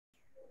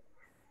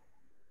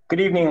Good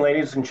evening,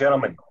 ladies and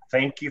gentlemen.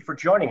 Thank you for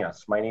joining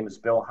us. My name is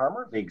Bill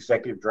Harmer, the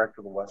Executive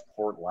Director of the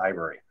Westport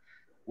Library.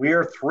 We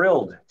are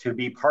thrilled to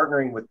be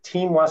partnering with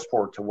TEAM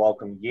Westport to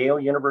welcome Yale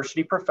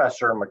University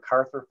Professor and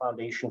MacArthur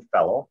Foundation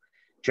Fellow,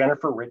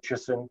 Jennifer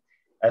Richeson,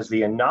 as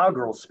the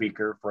inaugural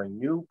speaker for a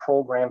new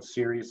program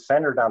series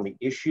centered on the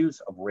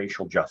issues of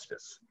racial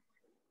justice.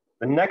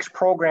 The next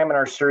program in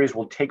our series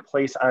will take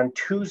place on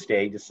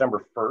Tuesday,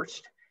 December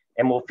 1st,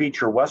 and will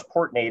feature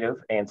Westport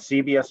native and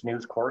CBS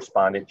News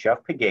correspondent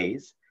Jeff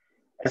Pegues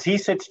as he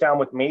sits down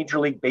with Major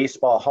League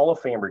Baseball Hall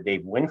of Famer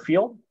Dave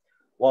Winfield,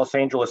 Los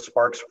Angeles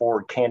Sparks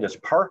forward Candace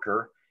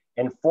Parker,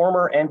 and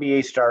former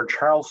NBA star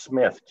Charles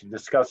Smith to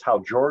discuss how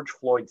George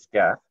Floyd's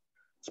death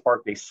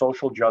sparked a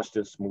social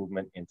justice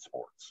movement in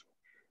sports.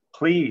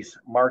 Please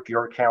mark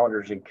your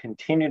calendars and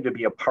continue to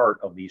be a part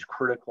of these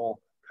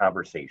critical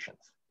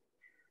conversations.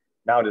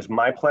 Now it is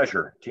my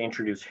pleasure to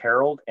introduce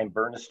Harold and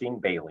Bernstein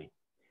Bailey.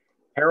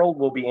 Harold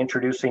will be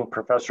introducing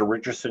Professor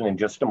Richeson in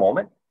just a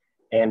moment,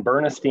 and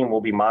Bernstein will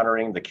be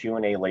monitoring the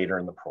Q&A later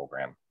in the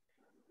program.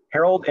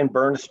 Harold and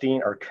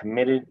Bernstein are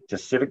committed to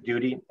civic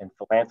duty and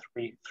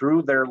philanthropy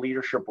through their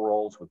leadership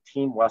roles with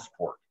TEAM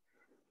Westport,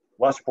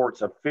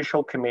 Westport's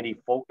official committee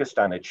focused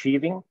on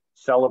achieving,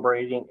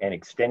 celebrating, and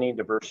extending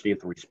diversity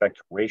with respect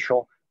to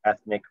racial,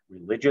 ethnic,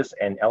 religious,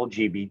 and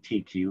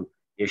LGBTQ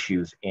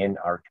issues in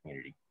our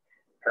community.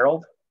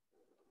 Harold?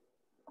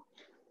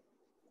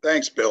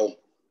 Thanks, Bill.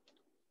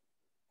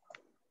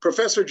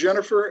 Professor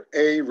Jennifer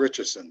A.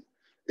 Richeson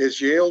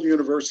is Yale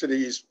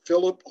University's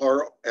Philip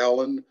R.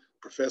 Allen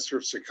Professor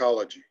of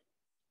Psychology.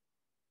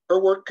 Her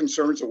work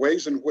concerns the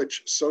ways in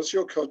which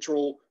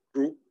sociocultural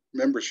group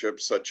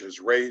memberships such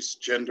as race,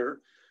 gender,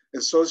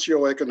 and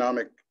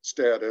socioeconomic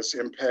status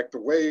impact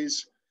the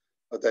ways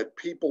that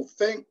people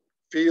think,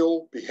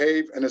 feel,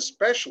 behave, and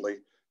especially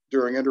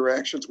during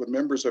interactions with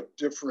members of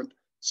different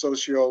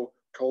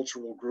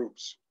sociocultural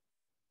groups.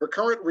 Her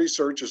current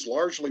research is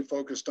largely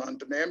focused on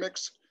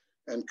dynamics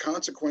and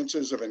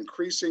consequences of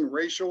increasing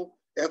racial,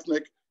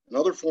 ethnic, and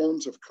other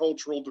forms of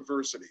cultural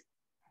diversity,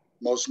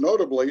 most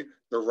notably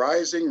the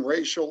rising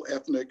racial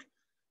ethnic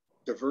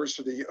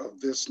diversity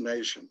of this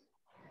nation.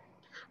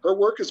 Her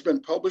work has been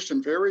published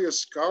in various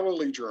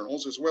scholarly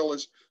journals as well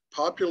as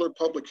popular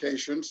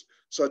publications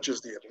such as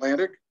The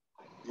Atlantic,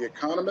 The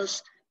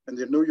Economist, and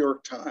The New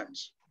York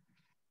Times.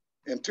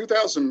 In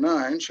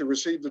 2009, she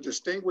received the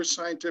Distinguished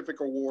Scientific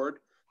Award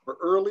for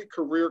Early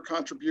Career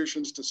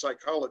Contributions to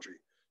Psychology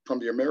from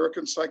the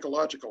American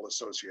Psychological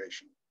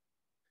Association.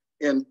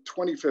 In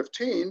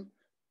 2015,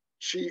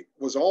 she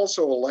was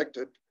also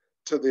elected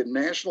to the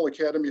National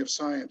Academy of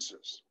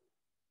Sciences.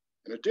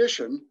 In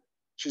addition,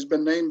 she's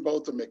been named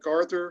both the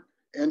MacArthur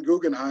and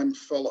Guggenheim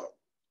Fellow.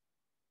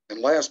 And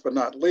last but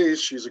not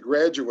least, she's a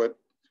graduate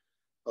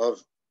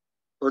of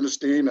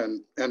Bernstein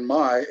and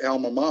my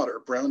alma mater,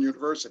 Brown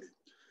University,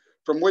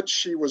 from which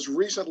she was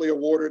recently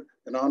awarded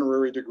an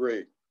honorary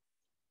degree.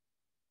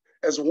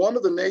 As one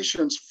of the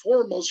nation's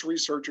foremost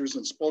researchers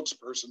and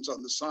spokespersons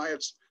on the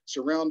science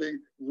surrounding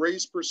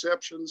race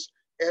perceptions,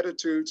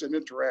 attitudes, and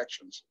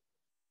interactions,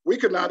 we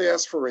could not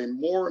ask for a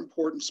more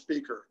important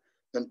speaker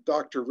than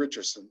Dr.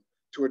 Richeson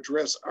to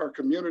address our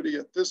community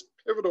at this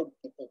pivotal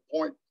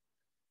point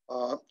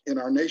in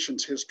our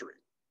nation's history.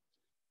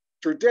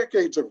 Through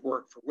decades of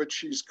work for which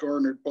she's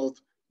garnered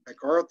both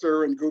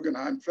MacArthur and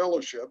Guggenheim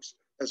fellowships,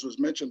 as was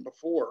mentioned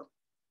before,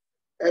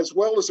 as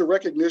well as the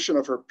recognition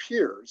of her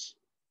peers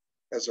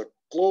as a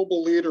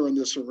global leader in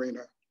this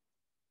arena,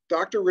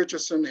 Dr.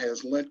 Richeson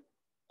has lent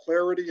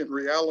clarity and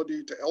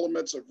reality to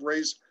elements of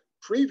race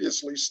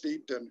previously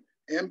steeped in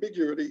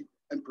ambiguity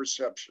and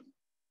perception.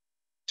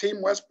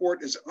 TEAM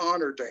Westport is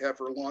honored to have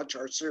her launch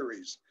our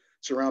series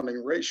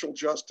surrounding racial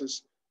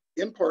justice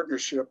in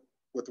partnership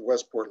with the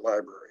Westport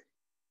Library.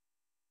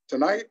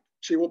 Tonight,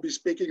 she will be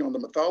speaking on the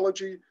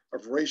mythology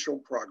of racial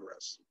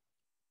progress.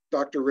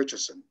 Dr.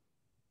 Richeson.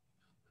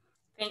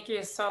 Thank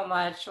you so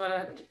much. What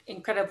an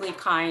incredibly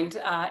kind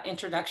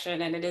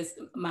introduction. And it is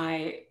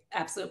my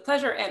absolute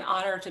pleasure and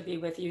honor to be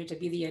with you, to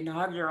be the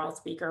inaugural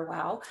speaker.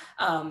 Wow.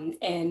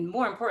 And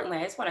more importantly,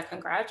 I just want to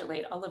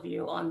congratulate all of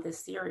you on this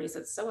series.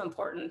 It's so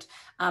important.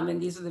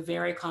 And these are the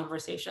very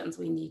conversations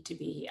we need to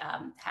be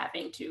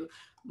having to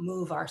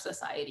move our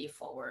society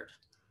forward.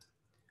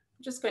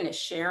 I'm just going to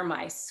share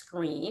my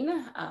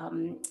screen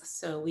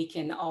so we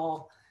can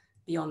all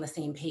be on the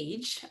same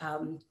page.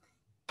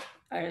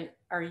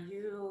 Are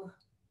you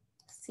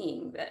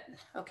seeing that?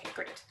 Okay,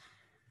 great.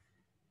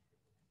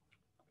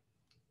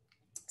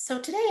 So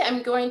today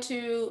I'm going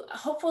to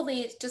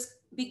hopefully just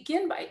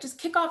begin by just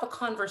kick off a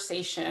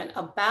conversation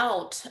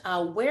about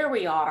where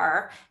we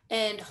are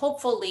and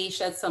hopefully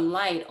shed some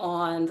light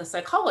on the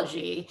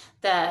psychology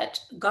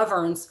that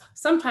governs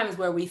sometimes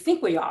where we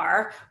think we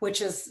are,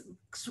 which is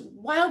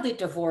wildly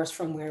divorced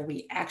from where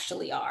we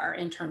actually are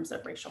in terms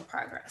of racial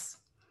progress.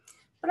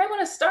 But I want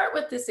to start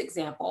with this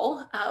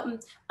example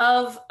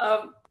of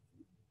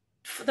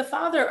the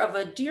father of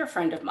a dear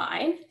friend of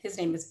mine. His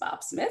name is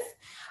Bob Smith,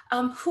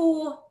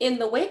 who in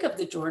the wake of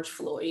the George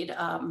Floyd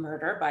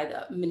murder by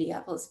the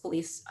Minneapolis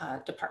Police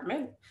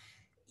Department,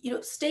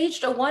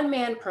 staged a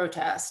one-man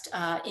protest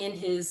in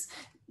his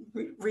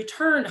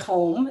returned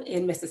home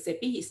in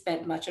Mississippi. He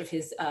spent much of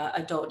his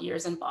adult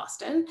years in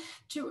Boston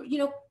to,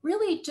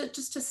 really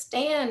just to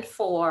stand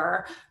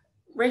for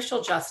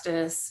racial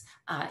justice,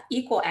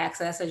 equal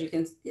access, as you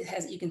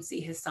can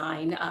see his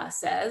sign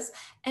says,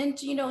 and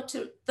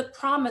to the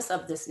promise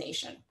of this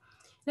nation.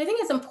 And I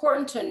think it's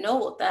important to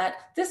note that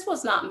this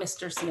was not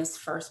Mr. Smith's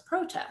first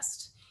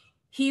protest.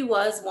 He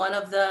was one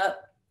of the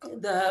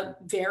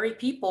very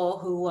people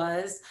who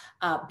was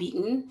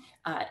beaten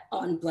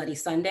on Bloody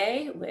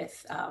Sunday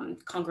with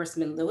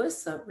Congressman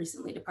Lewis,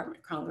 recently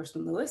departed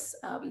Congressman Lewis,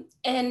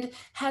 and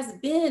has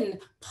been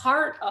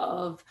part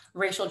of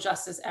racial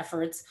justice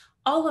efforts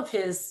all of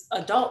his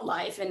adult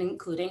life and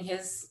including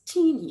his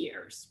teen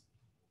years.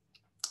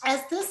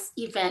 As this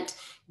event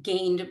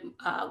gained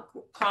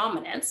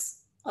prominence,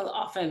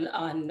 often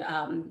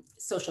on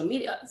social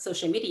media, so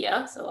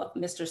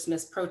Mr.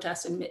 Smith's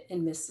protest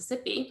in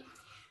Mississippi,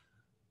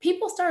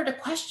 people started to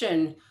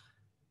question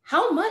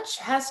how much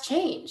has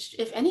changed,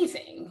 if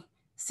anything,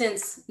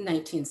 since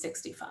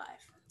 1965,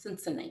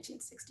 since the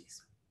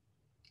 1960s.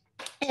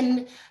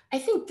 And I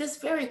think this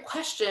very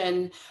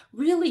question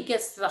really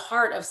gets to the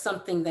heart of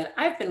something that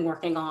I've been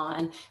working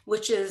on,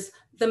 which is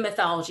the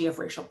mythology of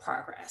racial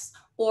progress,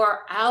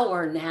 or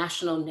our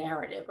national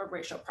narrative of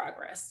racial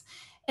progress.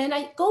 And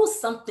it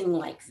goes something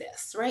like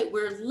this, right?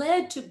 We're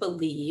led to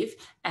believe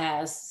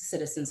as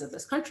citizens of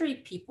this country,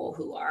 people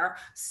who are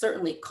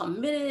certainly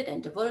committed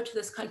and devoted to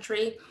this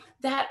country,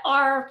 that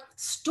our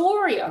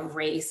story of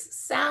race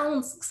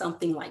sounds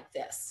something like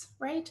this,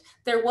 right?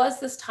 There was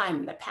this time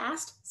in the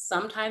past.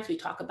 Sometimes we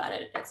talk about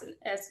it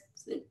as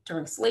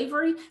during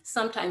slavery,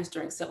 sometimes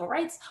during civil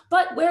rights,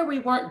 but where we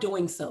weren't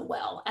doing so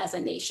well as a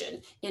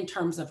nation in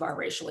terms of our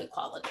racial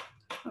equality.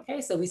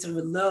 Okay, so we sort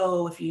of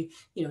low, if you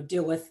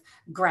deal with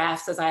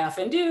graphs as I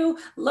often do,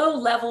 low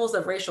levels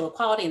of racial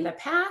equality in the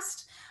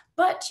past,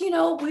 but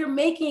we're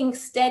making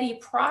steady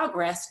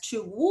progress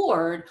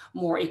toward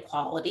more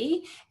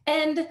equality,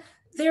 and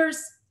there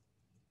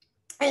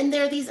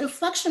are these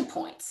inflection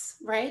points,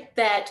 right,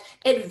 that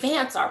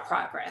advance our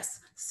progress.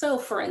 So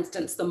for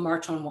instance, the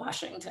March on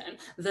Washington,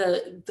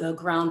 the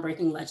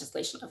groundbreaking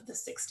legislation of the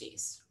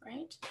 60s,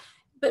 right?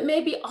 But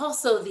maybe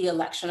also the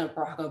election of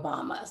Barack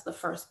Obama as the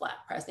first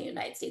Black president of the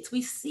United States.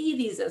 We see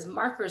these as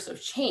markers of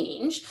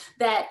change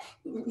that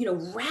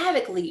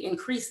radically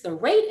increase the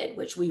rate at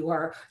which we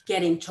were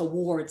getting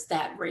towards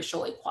that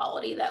racial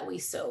equality that we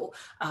so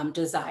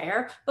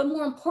desire. But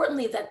more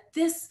importantly, that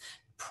this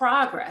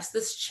progress,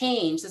 this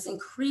change, this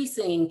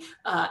increasing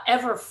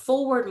ever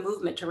forward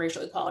movement to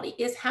racial equality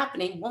is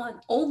happening, one,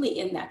 only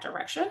in that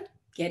direction,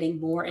 getting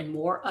more and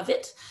more of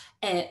it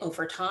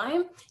over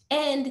time.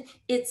 And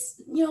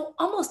it's,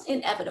 almost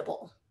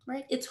inevitable,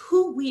 right? It's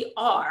who we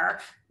are,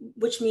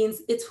 which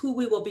means it's who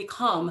we will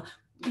become,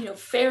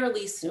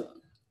 fairly soon.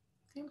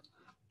 Okay?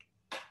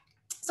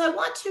 So I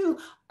want to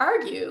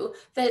argue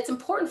that it's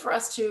important for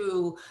us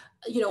to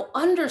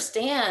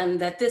understand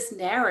that this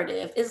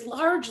narrative is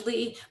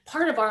largely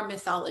part of our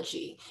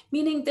mythology,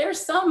 meaning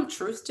there's some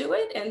truth to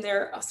it, and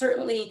there are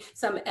certainly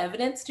some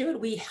evidence to it.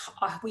 We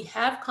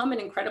have come an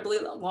incredibly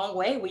long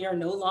way. We are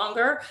no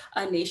longer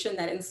a nation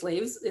that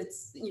enslaves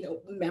its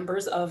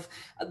members of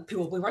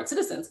people who weren't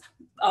citizens.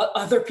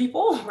 Other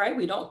people, right?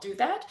 We don't do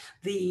that.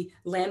 The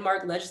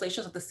landmark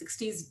legislations of the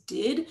 60s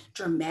did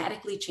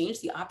dramatically change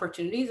the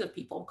opportunities of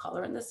people of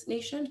color in this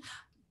nation,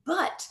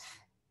 but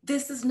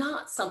this is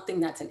not something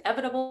that's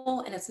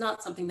inevitable, and it's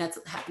not something that's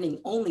happening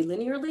only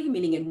linearly,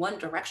 meaning in one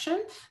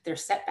direction.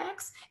 There's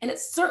setbacks, and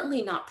it's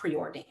certainly not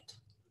preordained.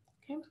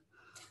 Okay?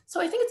 So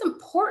I think it's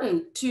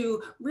important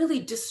to really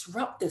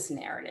disrupt this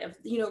narrative,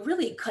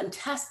 really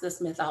contest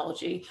this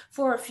mythology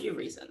for a few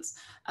reasons.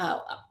 At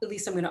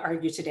least I'm going to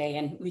argue today,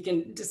 and we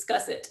can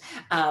discuss it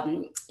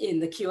in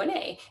the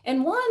Q&A.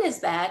 And one is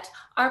that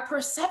our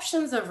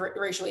perceptions of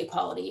racial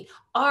equality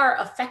are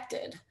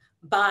affected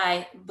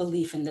by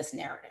belief in this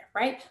narrative,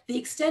 right? The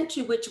extent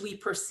to which we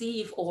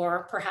perceive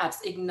or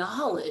perhaps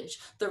acknowledge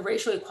the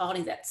racial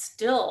equality that's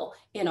still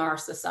in our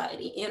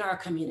society, in our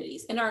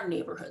communities, in our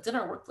neighborhoods, in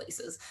our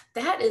workplaces,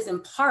 that is in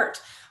part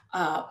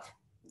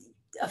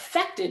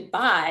affected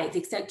by the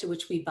extent to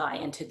which we buy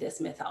into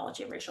this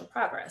mythology of racial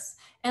progress.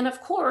 And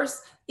of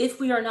course, if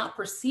we are not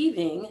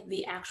perceiving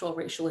the actual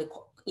racial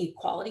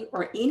equality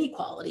or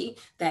inequality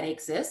that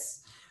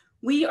exists,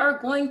 we are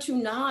going to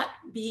not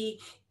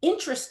be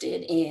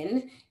interested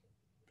in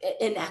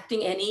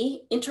enacting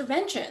any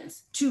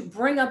interventions to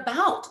bring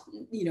about,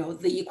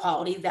 the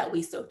equality that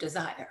we so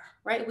desire,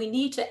 right? We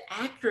need to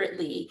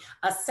accurately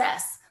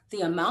assess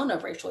the amount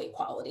of racial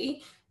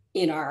equality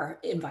in our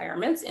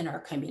environments, in our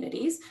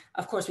communities.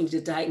 Of course, we need to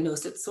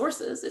diagnose its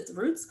sources, its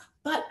roots,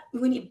 but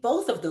we need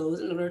both of those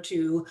in order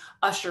to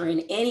usher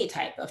in any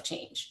type of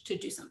change, to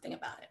do something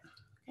about it,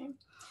 okay?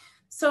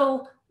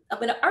 So I'm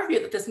going to argue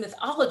that this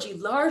mythology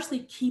largely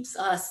keeps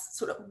us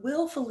sort of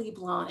willfully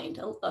blind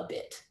a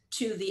bit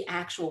to the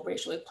actual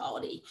racial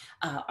equality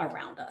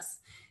around us.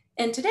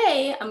 And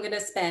today I'm going to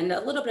spend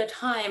a little bit of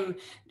time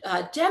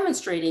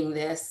demonstrating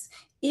this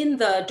in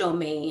the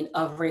domain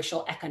of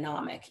racial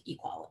economic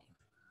equality,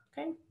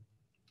 okay?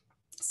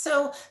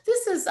 So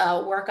this is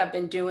work I've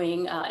been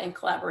doing in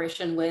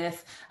collaboration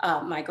with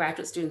my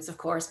graduate students, of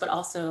course, but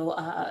also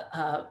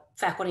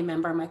faculty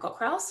member Michael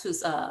Kraus,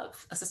 who's an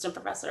assistant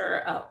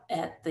professor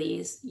at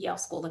the Yale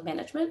School of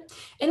Management.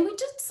 And we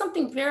did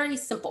something very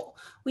simple.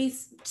 We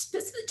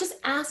just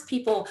asked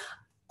people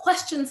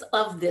questions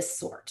of this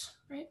sort,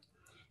 right?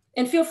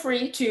 And feel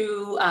free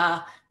to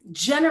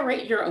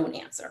generate your own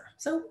answer.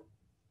 So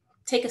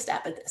take a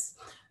stab at this.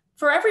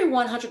 For every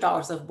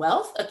 $100 of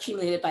wealth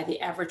accumulated by the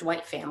average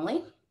white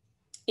family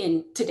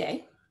in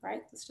today,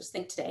 right? Let's just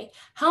think today.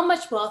 How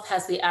much wealth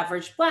has the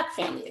average Black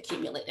family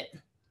accumulated?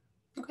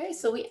 Okay,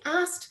 so we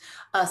asked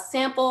a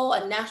sample,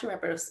 a nationally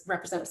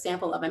representative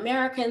sample of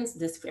Americans,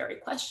 this very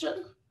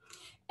question.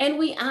 And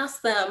we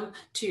asked them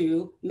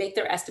to make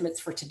their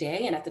estimates for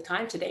today. And at the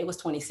time, today was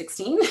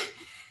 2016.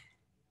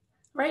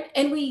 Right?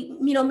 And we,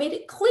 made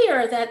it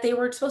clear that they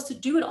were supposed to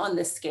do it on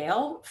this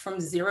scale from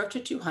 0 to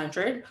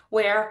 200,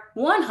 where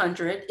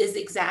 100 is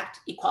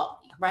exact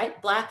equality,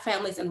 right? Black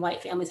families and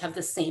white families have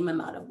the same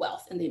amount of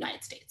wealth in the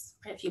United States.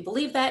 Right? If you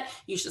believe that,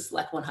 you should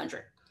select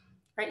 100.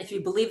 Right? If you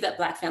believe that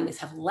Black families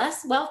have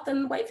less wealth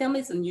than white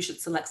families, then you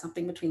should select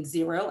something between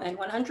 0 and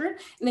 100.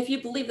 And if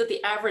you believe that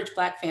the average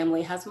Black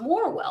family has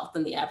more wealth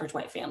than the average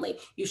white family,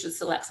 you should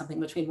select something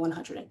between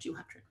 100 and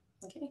 200.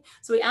 Okay?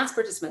 So we asked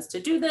participants to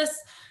do this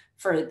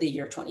for the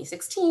year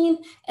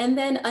 2016, and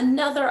then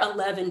another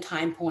 11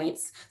 time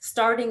points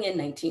starting in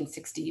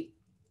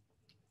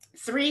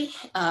 1963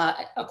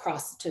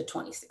 across to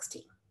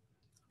 2016.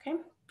 Okay,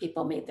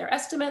 people made their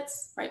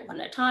estimates, right, one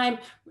at a time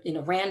in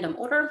a random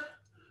order.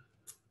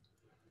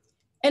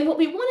 And what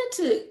we wanted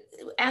to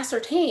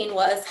ascertain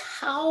was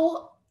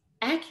how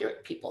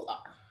accurate people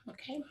are,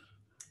 okay,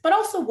 but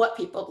also what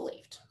people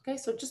believed. Okay,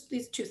 so just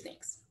these two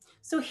things.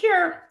 So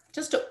here,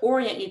 just to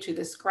orient you to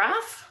this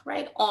graph,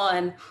 right,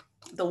 on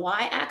the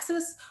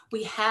y-axis,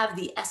 we have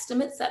the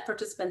estimates that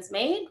participants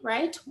made,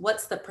 right?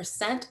 What's the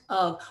percent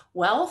of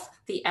wealth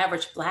the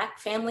average Black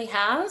family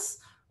has,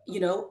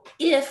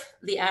 if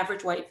the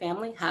average white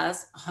family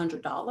has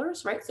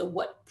 $100, right? So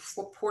what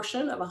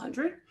proportion of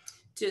 100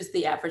 does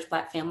the average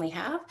Black family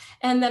have?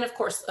 And then of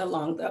course,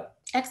 along the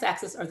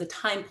x-axis are the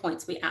time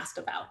points we asked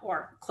about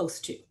or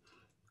close to.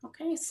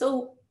 Okay,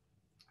 so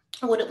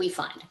what did we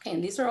find? Okay,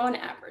 and these are on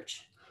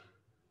average.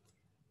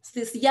 So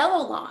this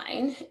yellow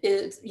line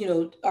is,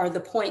 are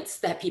the points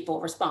that people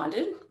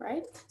responded,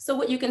 right? So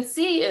what you can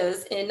see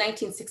is in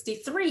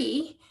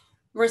 1963,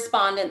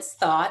 respondents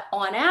thought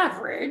on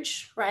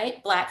average,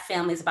 right, Black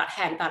families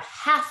had about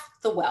half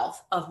the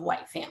wealth of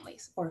white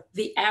families, or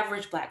the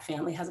average Black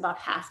family has about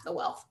half the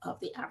wealth of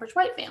the average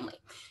white family.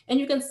 And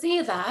you can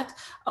see that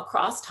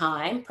across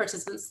time,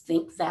 participants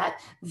think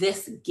that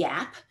this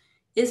gap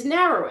is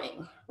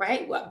narrowing,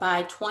 right?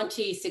 By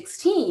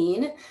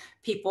 2016,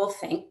 people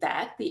think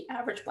that the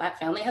average Black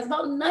family has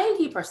about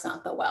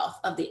 90% the wealth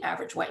of the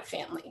average white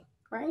family,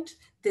 right?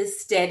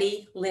 This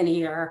steady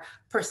linear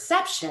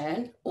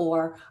perception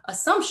or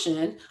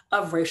assumption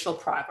of racial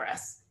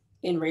progress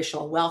in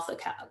racial wealth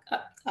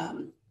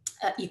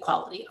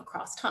equality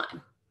across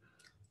time.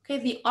 Okay,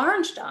 the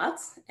orange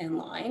dots in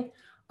line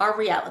are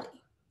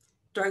reality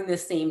during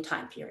this same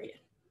time period.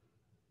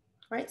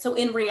 Right? So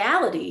in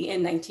reality,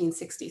 in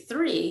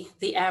 1963,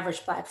 the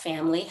average Black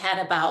family had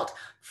about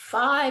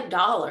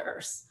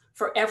 $5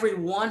 for every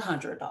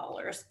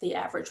 $100 the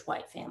average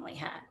white family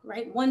had,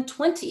 right?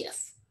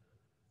 1/20th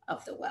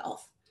of the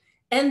wealth.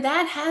 And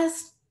that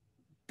has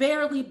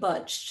barely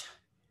budged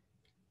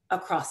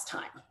across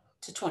time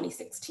to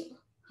 2016.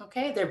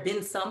 Okay, there have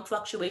been some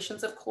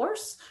fluctuations, of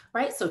course,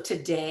 right? So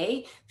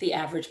today, the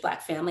average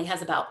Black family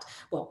has about,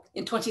 well,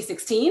 in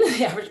 2016,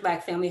 the average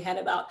Black family had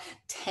about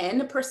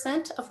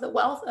 10% of the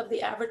wealth of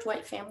the average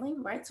white family,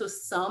 right? So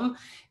some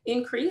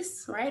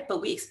increase, right?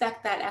 But we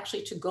expect that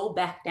actually to go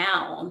back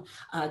down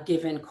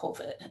given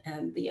COVID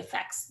and the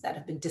effects that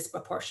have been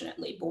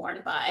disproportionately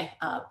borne by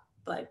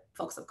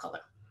folks of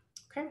color,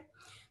 okay?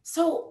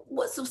 So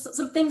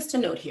some things to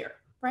note here,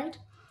 right?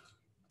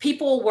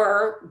 People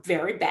were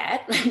very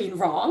bad,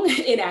 wrong,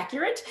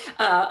 inaccurate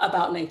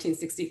about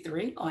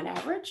 1963 on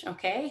average,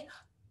 okay?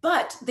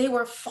 But they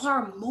were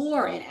far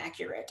more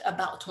inaccurate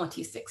about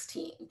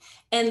 2016.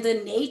 And the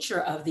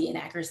nature of the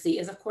inaccuracy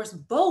is, of course,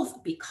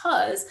 both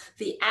because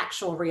the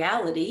actual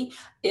reality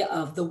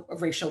of the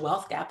racial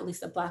wealth gap, at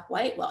least the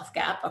Black-white wealth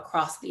gap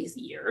across these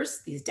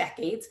years, these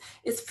decades,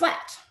 is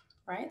flat,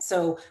 right?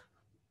 So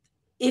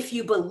if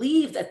you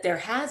believe that there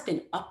has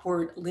been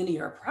upward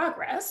linear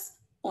progress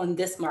on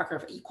this marker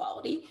of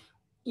equality,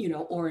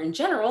 or in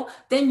general,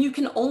 then you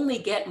can only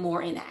get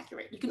more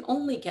inaccurate. You can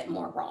only get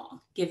more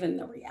wrong given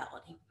the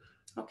reality,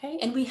 okay?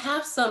 And we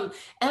have some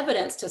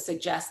evidence to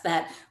suggest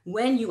that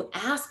when you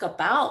ask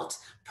about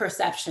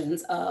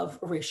perceptions of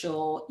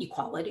racial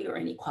equality or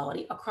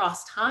inequality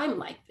across time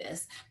like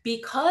this,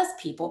 because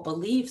people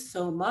believe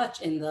so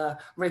much in the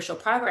racial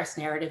progress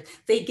narrative,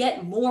 they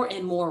get more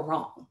and more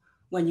wrong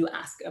when you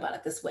ask about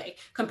it this way,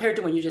 compared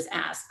to when you just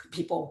ask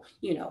people,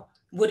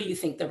 what do you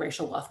think the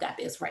racial wealth gap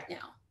is right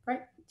now,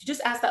 right? you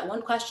just ask that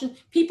one question,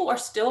 people are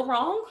still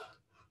wrong,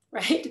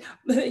 right?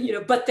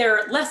 But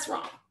they're less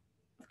wrong,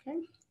 okay?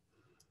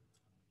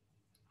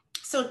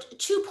 So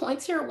 2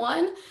 points here.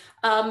 One,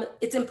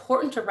 it's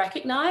important to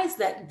recognize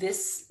that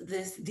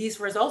these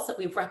results that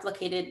we've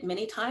replicated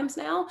many times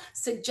now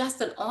suggest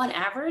that on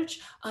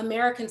average,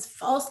 Americans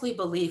falsely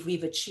believe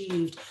we've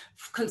achieved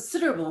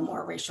considerable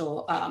more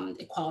racial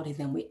equality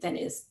than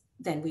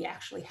we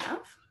actually have.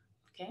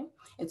 Okay,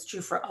 it's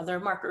true for other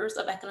markers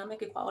of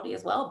economic equality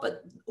as well,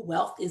 but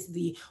wealth is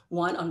the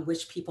one on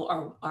which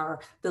people are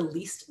the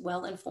least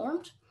well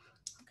informed.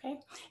 Okay,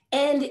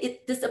 and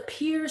this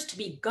appears to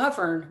be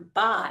governed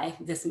by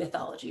this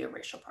mythology of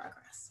racial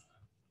progress.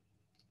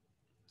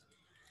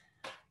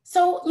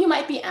 So you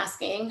might be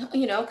asking,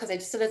 because I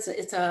just said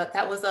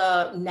that was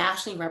a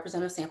nationally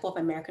representative sample of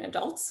American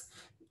adults.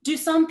 Do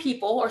some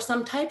people or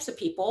some types of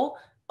people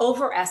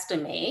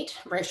overestimate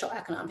racial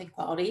economic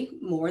equality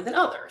more than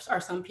others? Are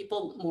some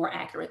people more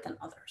accurate than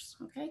others?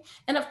 Okay,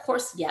 and of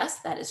course, yes,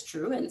 that is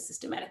true in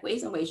systematic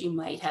ways, in ways you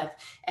might have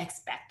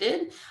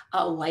expected.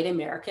 White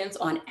Americans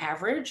on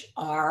average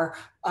are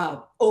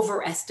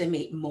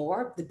overestimate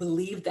more. They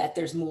believe that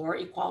there's more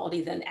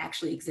equality than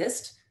actually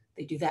exists.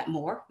 They do that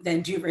more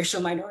than do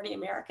racial minority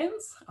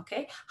Americans,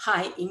 okay?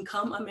 High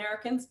income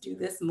Americans do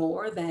this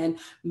more than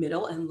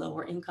middle and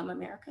lower income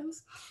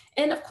Americans.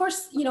 And of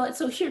course, and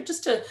so here,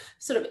 just to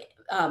sort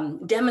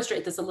of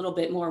demonstrate this a little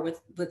bit more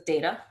with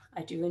data,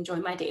 I do enjoy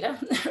my data,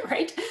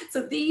 right?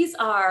 So these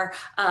are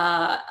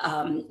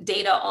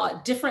data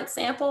on different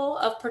sample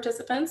of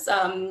participants.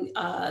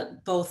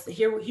 Both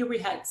here we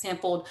had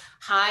sampled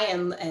high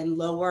and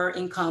lower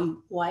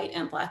income white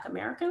and Black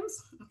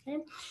Americans, okay?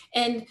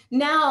 And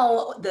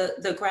now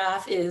the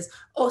graph is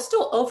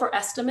still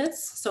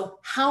overestimates. So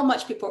how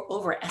much people are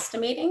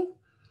overestimating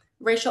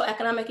racial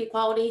economic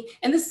equality.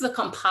 And this is a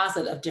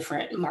composite of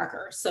different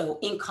markers. So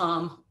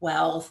income,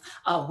 wealth,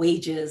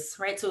 wages,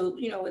 right? So,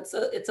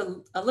 it's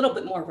a little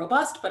bit more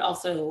robust, but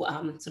also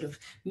sort of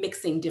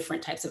mixing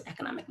different types of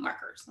economic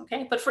markers,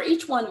 okay? But for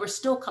each one, we're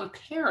still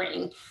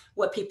comparing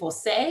what people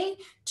say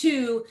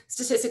to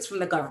statistics from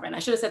the government. I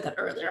should have said that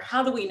earlier.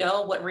 How do we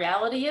know what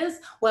reality is?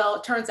 Well,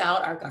 it turns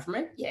out our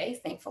government, yay,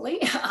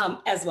 thankfully,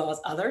 as well as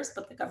others,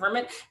 but the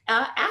government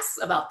asks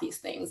about these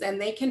things,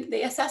 and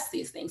they assess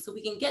these things, so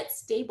we can get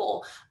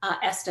stable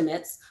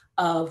estimates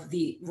of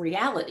the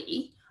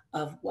reality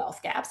of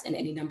wealth gaps and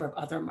any number of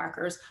other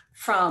markers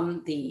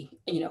from the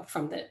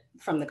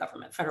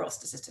government, federal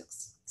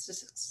statistics.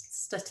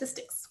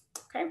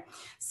 Okay,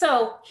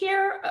 so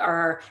here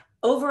are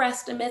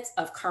overestimates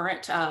of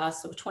current,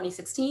 so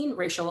 2016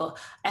 racial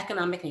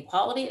economic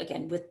inequality,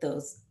 again, with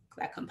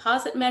that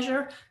composite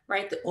measure,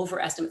 right? The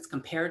overestimates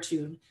compared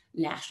to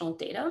national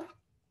data.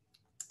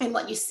 And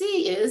what you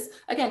see is,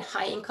 again,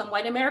 high income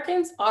white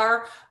Americans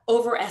are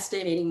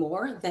overestimating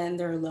more than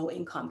their low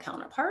income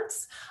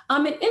counterparts.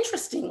 And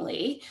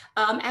interestingly,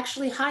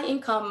 actually high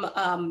income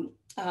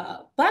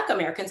Black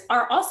Americans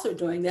are also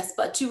doing this,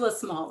 but to a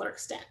smaller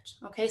extent.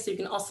 Okay, so you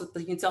can also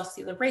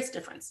see the race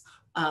difference.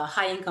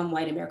 High income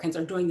white Americans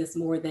are doing this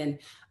more than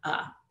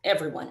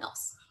everyone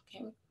else.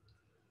 Okay,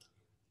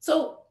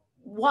 so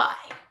why?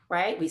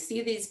 Right? We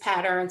see these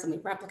patterns and we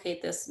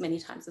replicate this many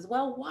times as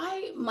well.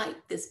 Why might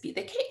this be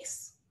the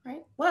case?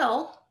 Right?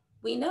 Well,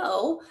 we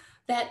know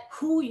that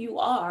who you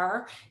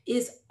are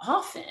is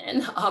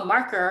often a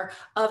marker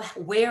of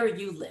where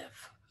you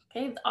live.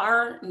 Okay,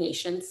 our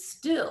nation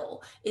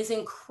still is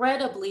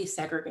incredibly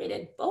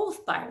segregated,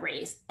 both by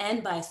race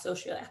and by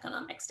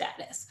socioeconomic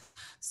status.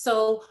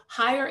 So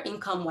higher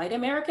income white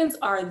Americans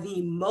are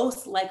the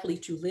most likely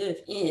to live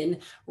in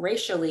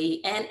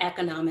racially and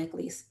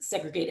economically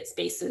segregated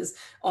spaces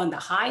on the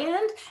high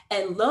end,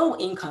 and low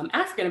income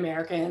African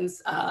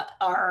Americans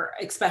are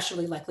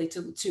especially likely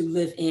to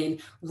live in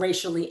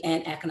racially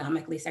and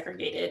economically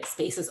segregated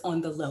spaces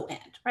on the low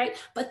end, right?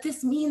 But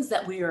this means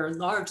that we are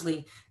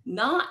largely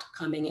not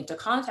coming into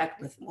contact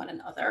with one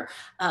another,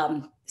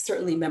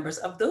 certainly members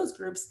of those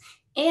groups,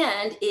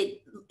 and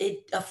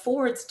it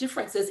affords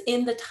differences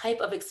in the type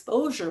of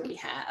exposure we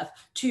have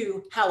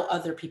to how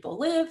other people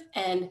live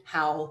and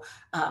how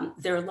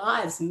their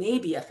lives may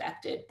be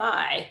affected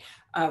by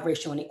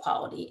racial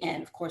inequality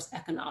and, of course,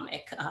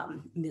 economic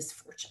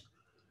misfortune.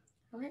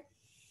 All right.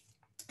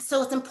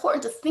 So it's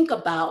important to think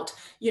about,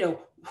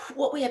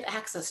 what we have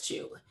access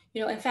to.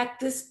 In fact,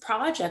 this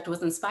project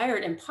was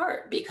inspired in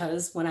part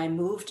because when I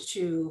moved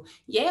to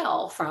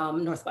Yale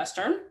from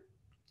Northwestern,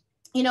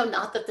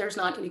 not that there's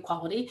not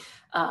inequality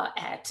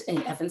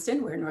in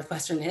Evanston, where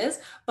Northwestern is,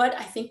 but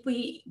I think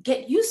we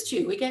get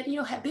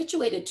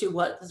habituated to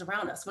what is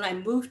around us. When I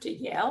moved to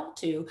Yale,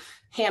 to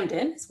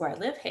Hamden, is where I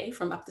live, hey,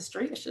 from up the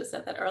street, I should have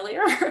said that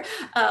earlier.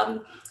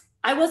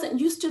 I wasn't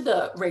used to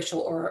the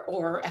racial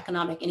or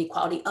economic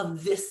inequality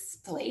of this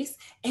place,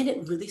 and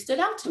it really stood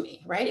out to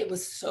me, right? It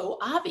was so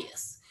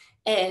obvious.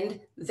 And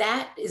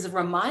that is a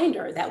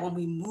reminder that when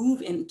we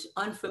move into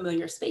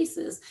unfamiliar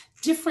spaces,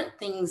 different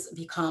things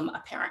become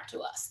apparent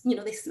to us.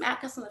 They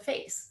smack us in the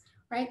face,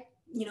 right?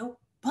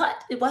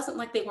 But it wasn't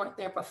like they weren't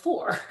there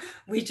before.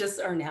 We just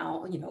are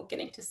now,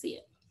 getting to see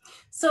it.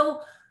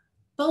 So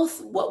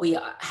both what we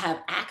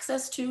have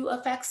access to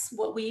affects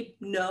what we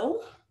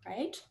know,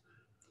 right?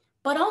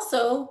 But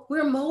also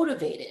we're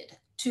motivated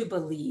to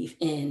believe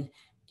in,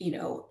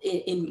 well,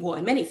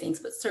 in many things,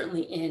 but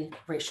certainly in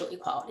racial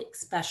equality,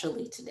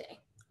 especially today,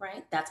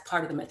 right? That's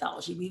part of the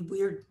mythology. We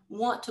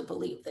want to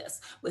believe this.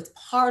 It's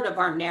part of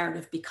our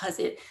narrative because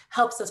it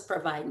helps us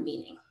provide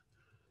meaning,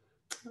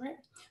 all right?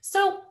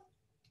 So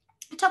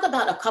talk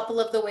about a couple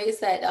of the ways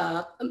that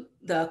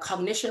the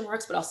cognition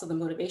works, but also the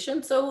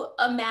motivation. So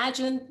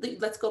imagine,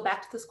 let's go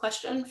back to this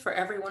question: for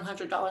every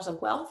 $100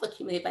 of wealth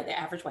accumulated by the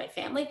average white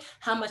family,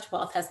 how much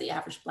wealth has the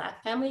average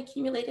Black family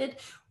accumulated?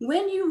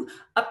 When you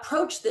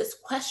approach this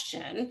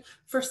question,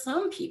 for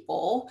some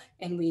people,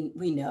 and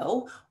we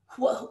know,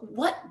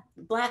 what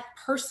Black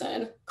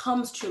person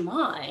comes to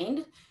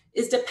mind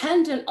is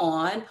dependent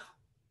on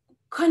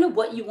kind of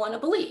what you want to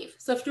believe.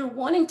 So if you're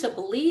wanting to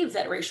believe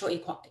that racial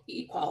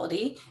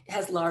equality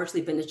has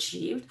largely been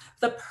achieved,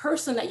 the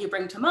person that you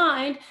bring to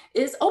mind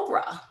is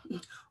Oprah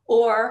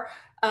or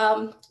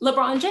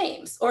LeBron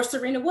James or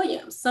Serena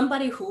Williams,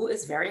 somebody who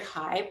is very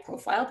high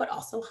profile, but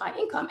also high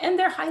income, and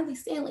they're highly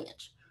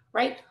salient,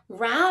 right?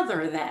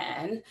 Rather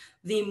than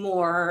the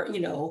more,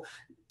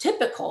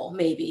 typical,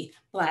 maybe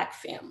Black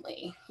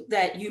family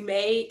that you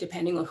may,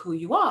 depending on who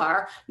you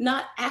are,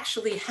 not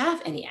actually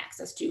have any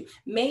access to,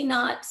 may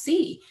not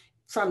see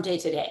from day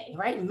to day,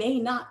 right? May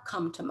not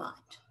come to mind.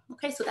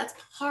 Okay, so that's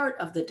part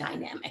of the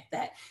dynamic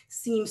that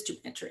seems to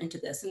enter into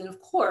this. And of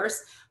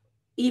course,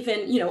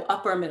 even,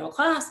 upper middle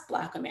class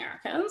Black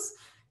Americans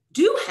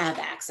do have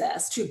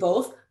access to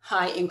both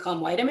high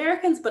income white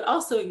Americans, but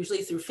also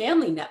usually through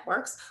family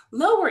networks,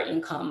 lower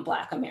income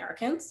Black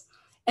Americans.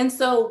 And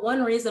so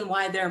one reason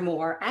why they're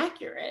more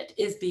accurate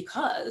is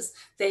because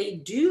they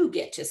do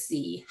get to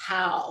see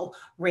how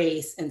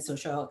race and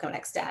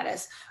socioeconomic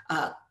status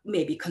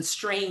maybe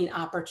constrain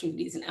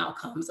opportunities and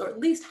outcomes, or at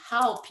least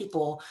how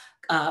people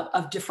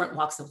of different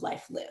walks of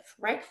life live,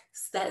 right?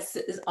 That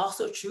is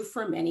also true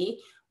for many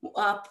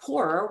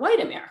poorer white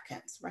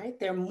Americans, right?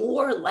 They're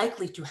more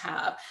likely to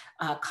have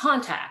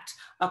contact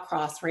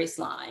across race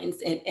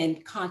lines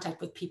and contact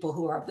with people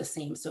who are of the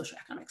same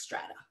socioeconomic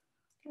strata.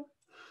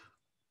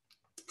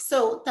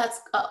 So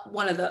that's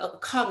one of the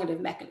cognitive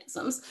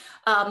mechanisms.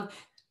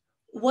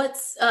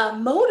 What's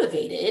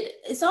motivated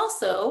is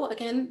also,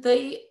 again,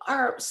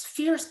 our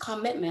fierce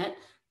commitment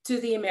to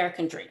the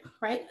American dream,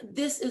 right?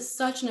 This is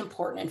such an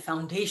important and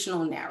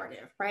foundational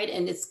narrative, right?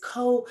 And its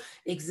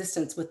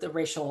coexistence with the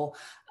racial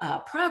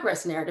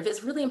progress narrative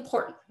is really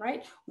important,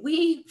 right?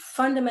 We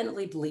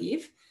fundamentally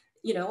believe,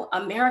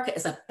 America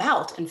is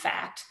about, in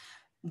fact,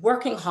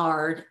 working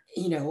hard,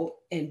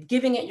 and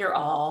giving it your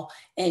all,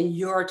 and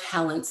your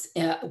talents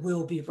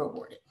will be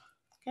rewarded,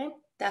 okay?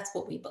 That's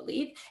what we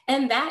believe.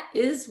 And that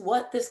is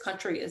what this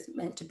country is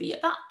meant to be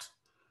about,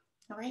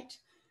 all right?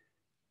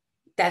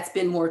 That's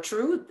been more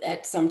true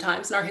at some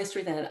times in our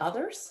history than at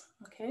others,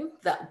 okay?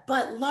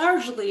 But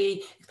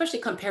largely, especially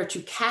compared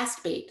to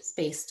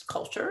caste-based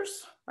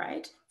cultures,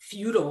 right?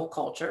 Feudal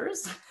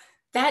cultures,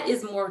 that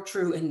is more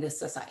true in this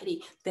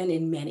society than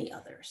in many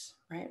others,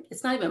 right?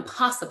 It's not even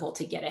possible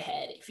to get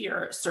ahead if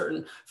you're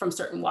from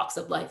certain walks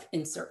of life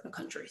in certain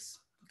countries,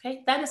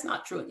 okay? That is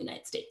not true in the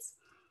United States.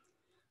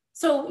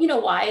 So,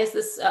 why is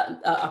this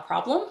a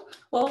problem?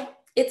 Well,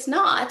 it's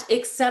not,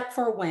 except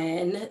for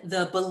when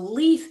the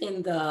belief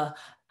in the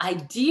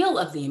ideal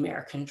of the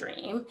American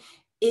dream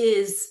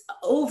is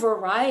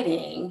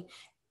overriding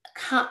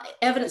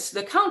evidence to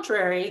the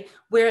contrary,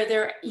 where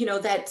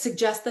that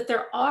suggests that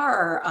there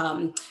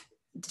are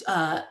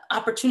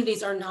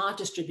opportunities are not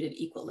distributed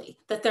equally,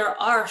 that there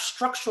are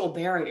structural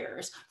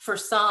barriers for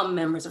some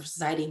members of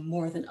society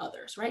more than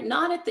others, right?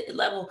 Not at the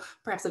level,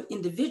 perhaps, of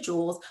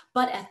individuals,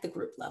 but at the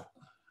group level,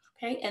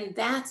 okay? And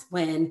that's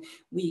when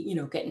we,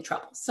 get in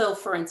trouble. So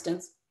for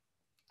instance,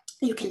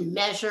 you can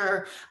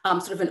measure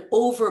sort of an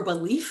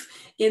overbelief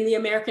in the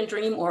American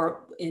dream,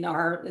 or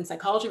in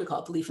psychology, we call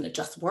it belief in a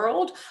just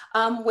world,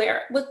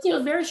 where with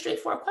very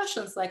straightforward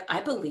questions like,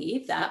 I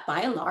believe that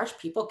by and large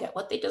people get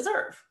what they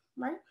deserve,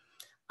 right?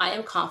 I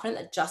am confident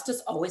that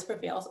justice always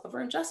prevails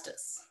over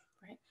injustice,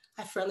 right?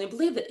 I firmly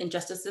believe that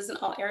injustices in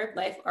all areas of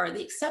life are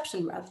the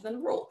exception rather than the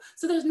rule.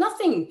 So there's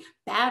nothing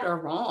bad or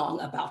wrong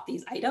about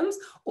these items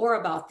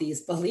or about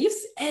these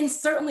beliefs. And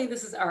certainly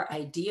this is our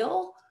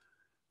ideal.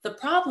 The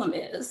problem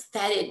is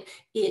that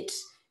it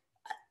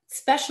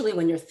especially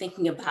when you're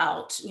thinking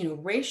about,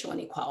 racial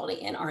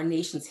inequality in our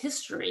nation's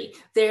history,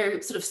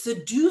 they sort of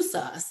seduce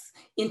us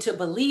into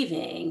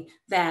believing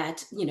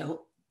that,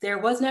 there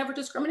was never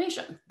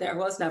discrimination. There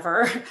was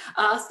never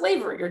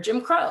slavery or Jim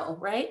Crow,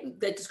 right?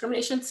 That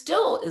discrimination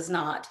still is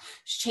not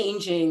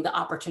changing the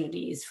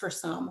opportunities for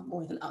some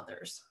more than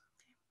others.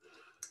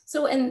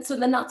 So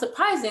then not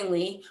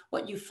surprisingly,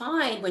 what you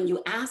find when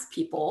you ask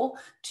people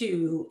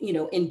to,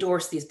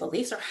 endorse these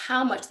beliefs, or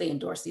how much they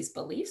endorse these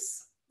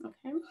beliefs,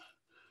 okay?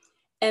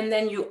 And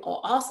then you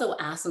also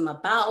ask them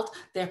about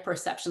their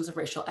perceptions of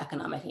racial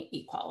economic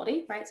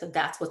equality, right? So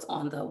that's what's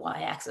on the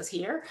y-axis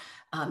here,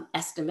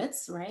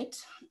 estimates, right,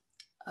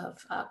 of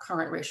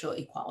current racial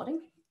equality.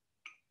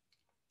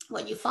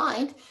 what you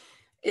find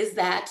is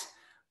that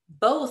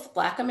both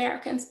Black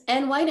Americans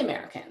and white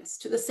Americans,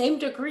 to the same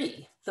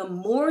degree, the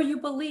more you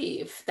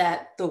believe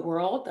that the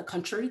world, the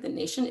country, the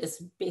nation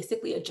is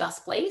basically a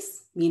just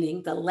place,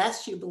 meaning the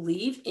less you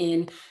believe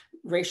in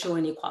racial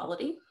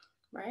inequality,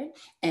 right?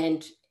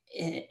 And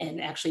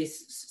actually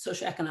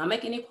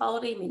socioeconomic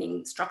inequality,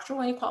 meaning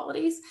structural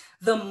inequalities,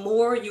 the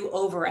more you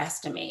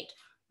overestimate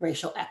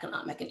racial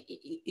economic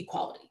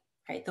equality,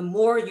 right? The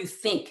more you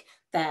think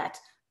that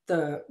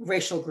the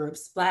racial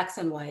groups, Blacks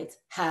and whites,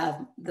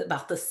 have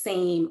about the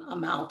same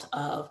amount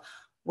of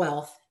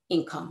wealth,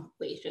 income,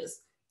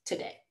 wages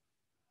today,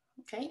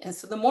 okay? And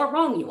so the more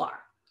wrong you are.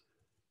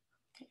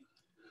 Okay.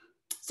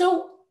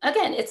 So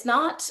again, it's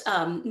not,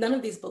 none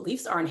of these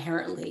beliefs are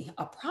inherently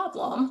a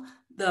problem.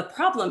 The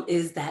problem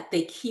is that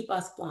they keep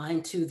us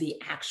blind to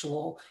the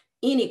actual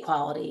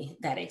inequality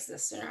that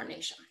exists in our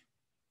nation.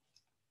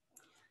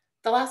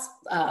 The last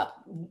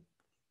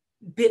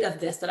bit of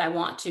this that I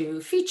want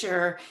to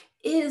feature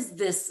is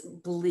this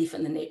belief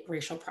in the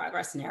racial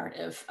progress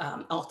narrative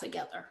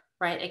altogether,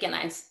 right? Again,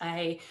 it's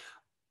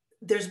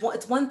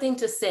one thing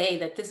to say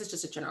that this is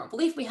just a general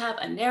belief we have,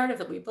 a narrative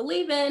that we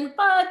believe in,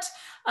 but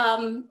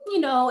you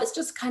know, it's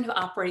just kind of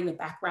operating in the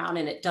background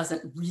and it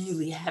doesn't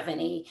really have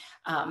any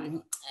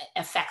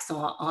effects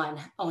on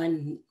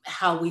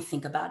how we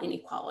think about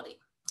inequality,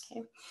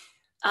 okay?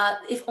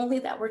 If only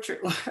that were true,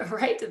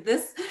 right?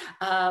 This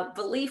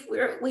belief,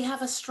 we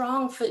have a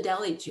strong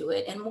fidelity to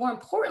it, and more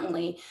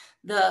importantly,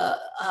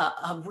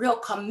 a real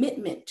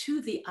commitment to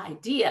the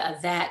idea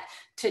that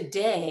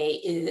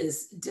today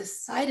is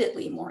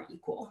decidedly more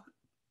equal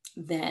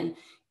than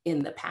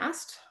in the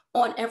past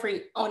on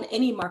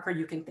any marker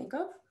you can think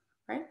of,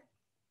 right?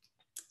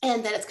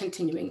 And that it's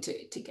continuing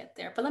to get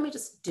there. But let me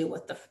just deal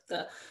with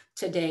the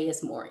today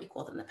is more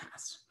equal than the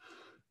past.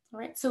 All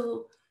right,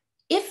 so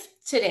if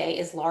today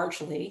is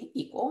largely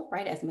equal,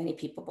 right, as many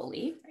people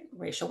believe, right,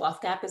 racial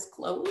wealth gap is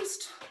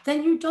closed,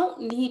 then you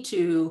don't need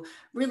to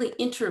really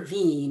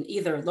intervene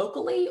either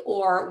locally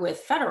or with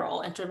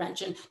federal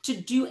intervention to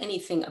do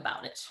anything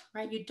about it,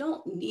 right? You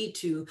don't need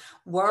to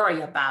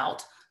worry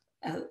about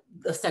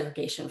the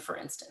segregation, for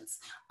instance,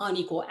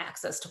 unequal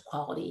access to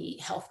quality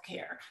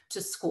healthcare, to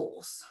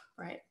schools,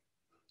 right?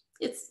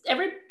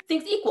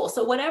 Everything's equal.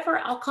 So whatever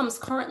outcomes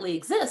currently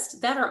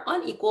exist that are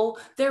unequal,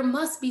 there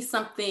must be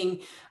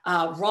something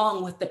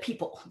wrong with the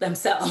people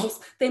themselves.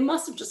 They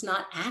must have just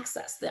not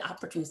accessed the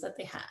opportunities that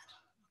they had.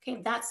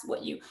 Okay, that's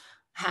what you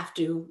have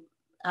to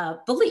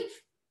believe.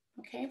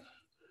 Okay,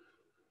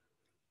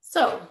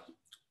 so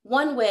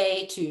one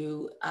way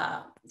to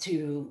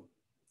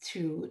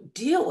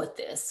deal with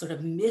this sort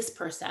of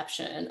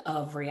misperception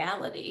of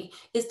reality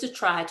is to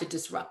try to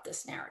disrupt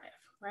this narrative.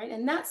 Right?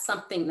 And that's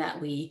something that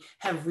we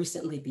have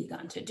recently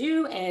begun to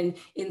do. And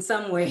in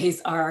some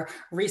ways, our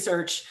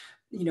research,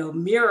 you know,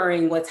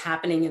 mirroring what's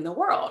happening in the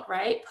world,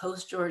 right?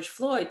 Post George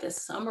Floyd, this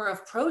summer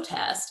of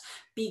protest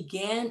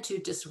began to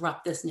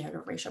disrupt this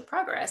narrative of racial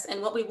progress.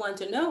 And what we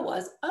wanted to know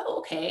was, oh,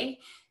 okay,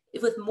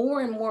 with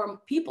more and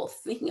more people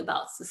thinking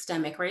about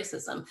systemic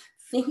racism,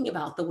 thinking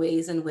about the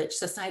ways in which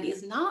society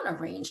is not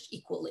arranged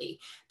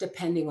equally,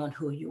 depending on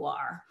who you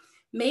are,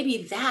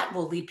 maybe that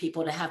will lead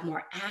people to have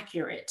more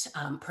accurate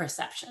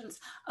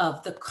perceptions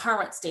of the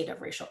current state of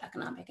racial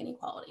economic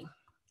inequality.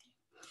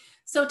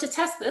 So to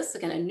test this,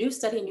 again, a new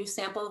study, new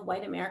sample of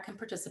white American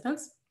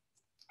participants,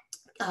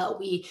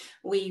 we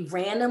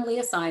randomly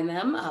assign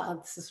them,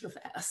 this is sort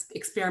of an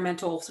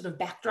experimental sort of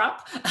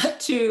backdrop,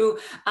 to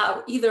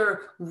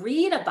either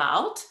read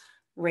about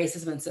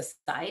racism in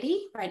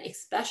society, right?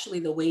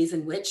 Especially the ways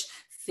in which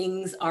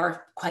things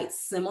are quite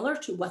similar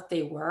to what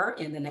they were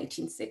in the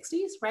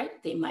 1960s,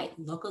 right? They might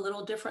look a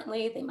little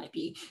differently. They might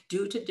be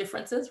due to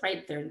differences,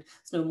 right? There's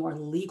no more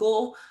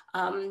legal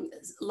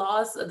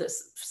laws of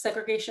this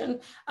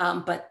segregation,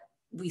 but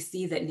we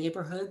see that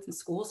neighborhoods and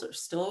schools are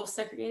still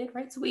segregated,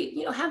 right? So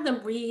we, have them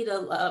read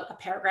a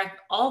paragraph,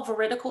 all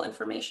veridical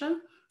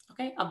information,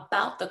 okay,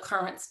 about the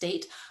current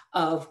state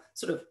of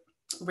sort of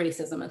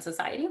racism in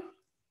society,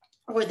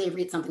 or they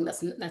read something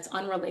that's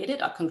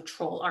unrelated, a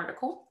control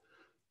article.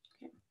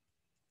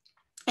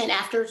 And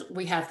after,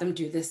 we have them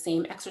do this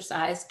same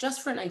exercise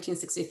just for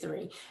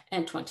 1963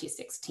 and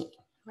 2016,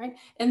 right?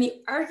 And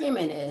the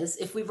argument is,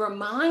 if we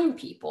remind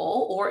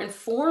people or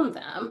inform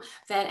them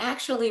that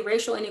actually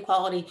racial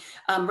inequality,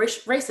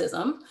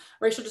 racism,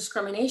 racial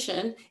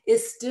discrimination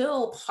is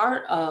still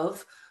part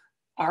of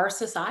our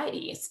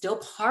society, it's still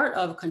part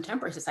of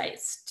contemporary society,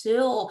 it's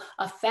still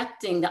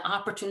affecting the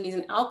opportunities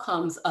and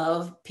outcomes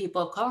of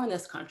people of color in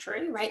this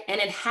country, right? And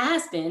it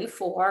has been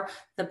for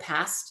the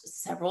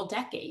past several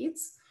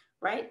decades,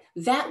 right?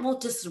 That will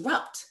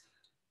disrupt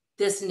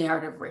this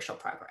narrative of racial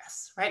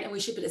progress, right? And we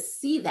should be able to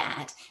see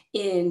that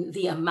in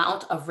the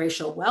amount of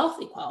racial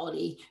wealth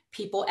equality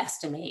people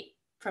estimate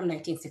from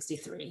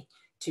 1963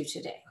 to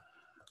today,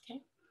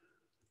 okay?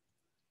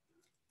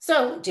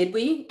 So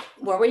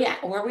were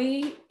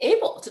we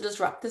able to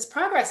disrupt this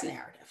progress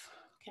narrative,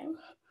 okay?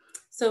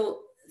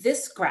 So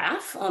this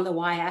graph on the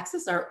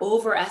y-axis are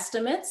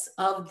overestimates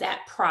of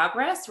that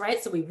progress,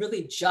 right? So we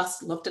really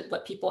just looked at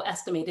what people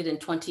estimated in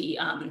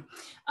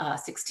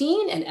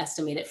 2016 and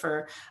estimated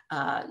for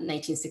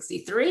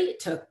 1963,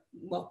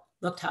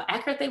 looked how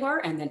accurate they were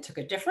and then took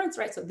a difference,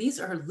 right? So these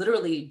are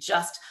literally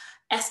just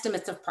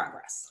estimates of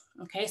progress,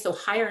 okay? So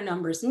higher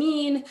numbers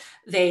mean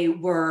they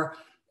were,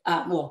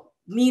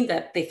 mean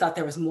that they thought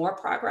there was more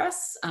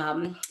progress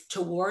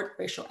toward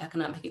racial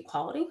economic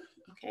equality,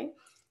 okay?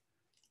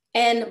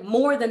 And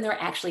more than there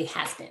actually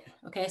has been,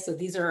 okay? So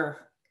these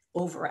are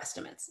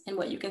overestimates. And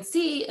what you can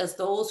see is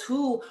those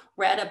who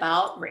read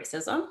about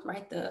racism,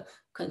 right? The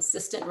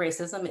consistent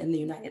racism in the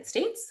United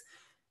States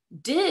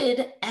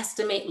did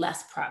estimate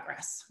less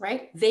progress,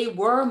 right? They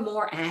were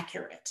more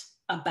accurate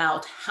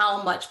about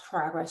how much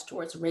progress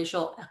towards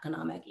racial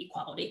economic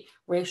equality,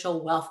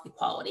 racial wealth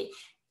equality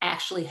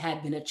actually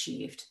had been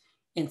achieved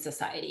in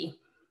society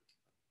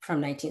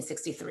from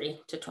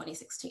 1963 to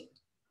 2016.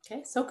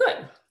 Okay, so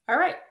good. All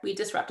right, we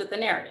disrupted the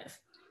narrative.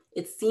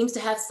 It seems to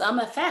have some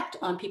effect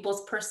on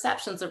people's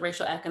perceptions of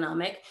racial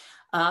economic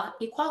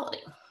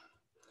equality.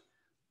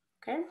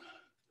 Okay,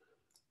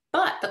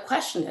 but the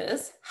question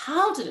is,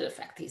 how did it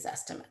affect these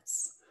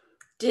estimates?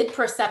 Did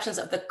perceptions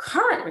of the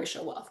current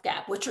racial wealth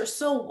gap, which are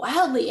so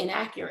wildly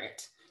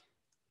inaccurate,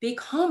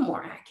 become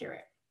more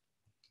accurate?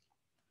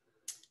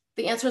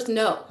 The answer is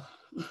no.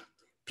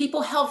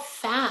 People held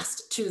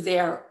fast to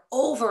their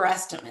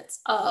overestimates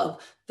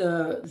of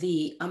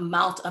the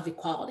amount of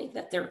equality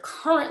that there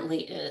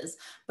currently is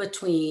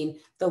between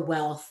the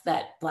wealth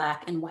that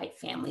Black and white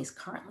families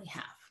currently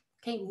have.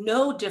 Okay,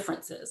 no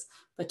differences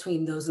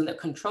between those in the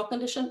control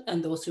condition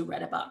and those who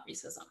read about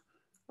racism,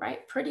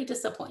 right? Pretty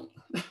disappointing,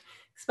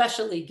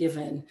 especially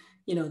given,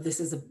 this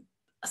is a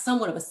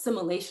somewhat of a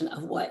simulation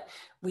of what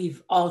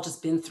we've all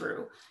just been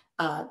through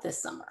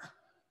this summer,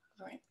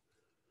 right?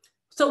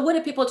 So what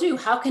do people do?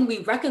 How can we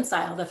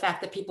reconcile the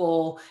fact that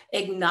people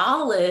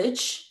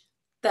acknowledge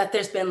that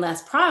there's been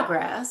less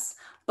progress,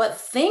 but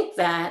think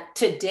that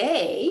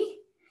today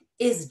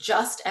is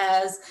just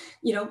as,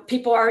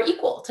 people are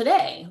equal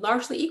today,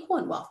 largely equal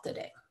in wealth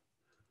today?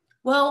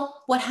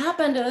 Well, what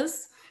happened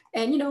is,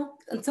 and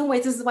in some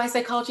ways, this is why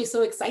psychology is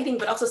so exciting,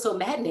 but also so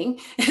maddening,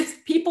 is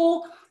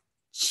people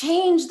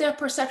changed their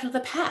perception of the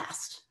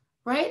past,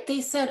 right?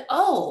 They said,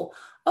 oh,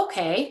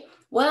 okay,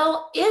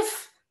 well,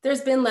 if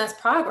there's been less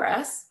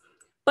progress,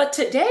 but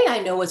today I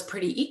know is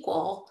pretty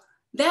equal,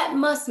 that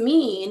must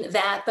mean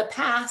that the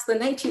past, the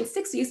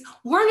 1960s,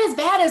 weren't as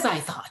bad as I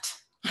thought,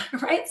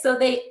 right? So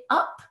they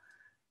up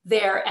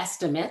their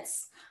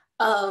estimates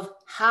of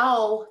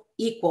how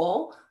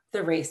equal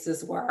the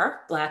races were,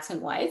 Blacks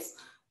and whites,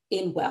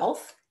 in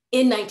wealth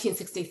in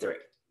 1963.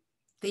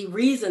 They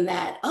reason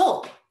that,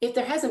 oh, if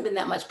there hasn't been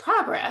that much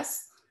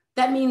progress,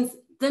 that means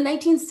the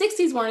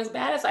 1960s weren't as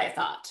bad as I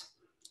thought.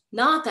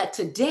 Not that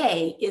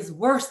today is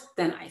worse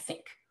than I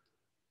think.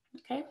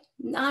 Okay,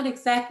 not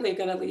exactly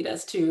going to lead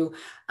us to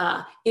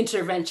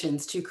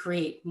interventions to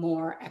create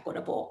more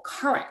equitable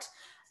current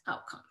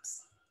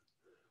outcomes.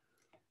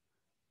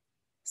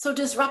 So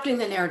disrupting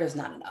the narrative is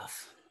not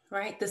enough,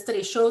 right? The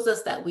study shows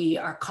us that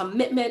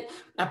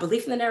our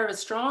belief in the narrative is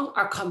strong.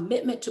 Our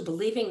commitment to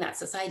believing that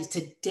society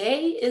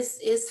today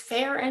is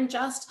fair and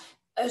just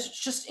is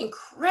just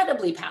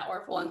incredibly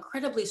powerful,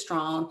 incredibly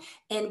strong.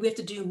 And we have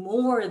to do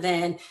more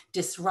than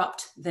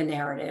disrupt the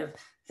narrative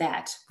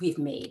that we've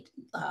made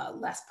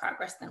less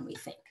progress than we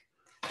think,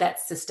 that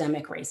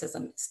systemic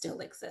racism still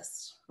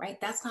exists, right?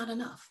 That's not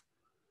enough.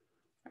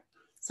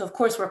 So of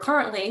course, we're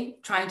currently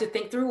trying to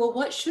think through, well,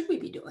 what should we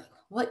be doing?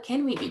 What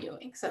can we be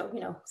doing? So,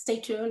 stay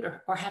tuned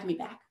or have me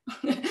back.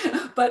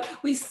 But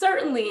we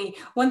certainly,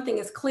 one thing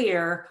is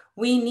clear,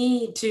 we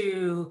need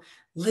to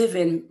live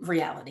in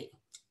reality,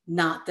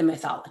 not the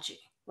mythology,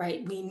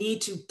 right? We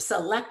need to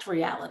select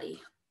reality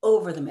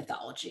over the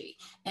mythology.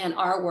 And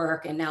our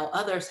work, and now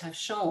others have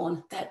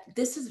shown that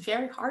this is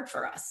very hard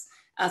for us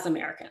as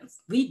Americans.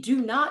 We do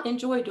not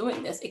enjoy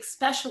doing this,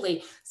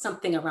 especially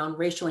something around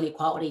racial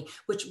inequality,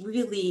 which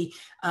really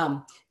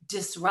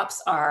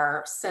disrupts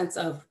our sense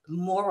of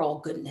moral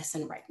goodness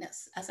and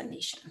rightness as a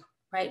nation,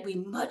 right? We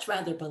much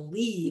rather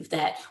believe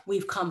that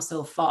we've come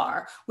so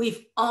far,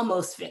 we've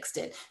almost fixed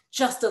it,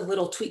 just a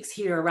little tweaks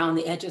here around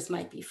the edges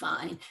might be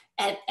fine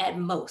at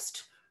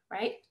most,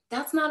 right?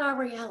 That's not our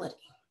reality,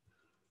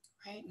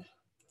 right?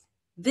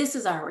 This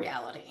is our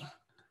reality.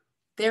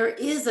 There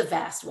is a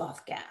vast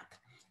wealth gap.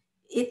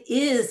 It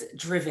is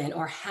driven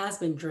or has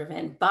been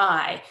driven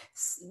by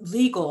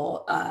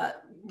legal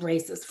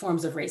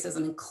forms of racism,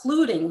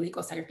 including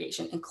legal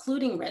segregation,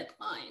 including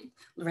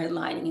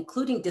redlining,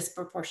 including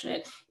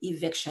disproportionate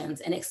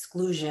evictions and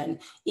exclusion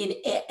in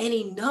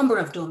any number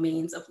of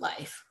domains of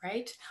life,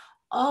 right?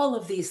 All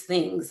of these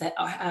things that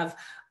have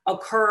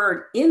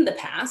occurred in the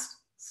past,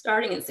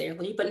 starting in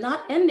slavery, but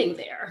not ending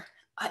there,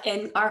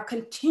 and are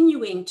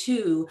continuing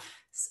to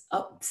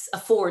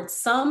afford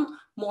some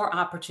more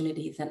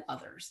opportunity than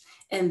others.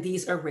 And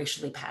these are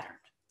racially patterned,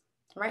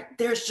 right?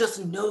 There's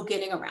just no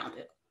getting around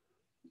it.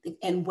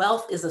 And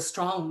wealth is a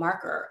strong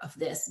marker of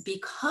this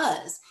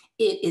because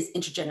it is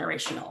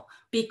intergenerational,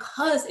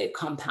 because it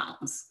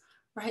compounds,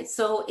 right?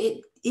 So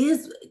it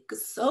is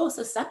so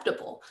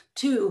susceptible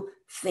to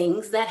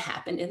things that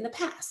happened in the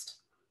past,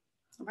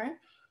 right?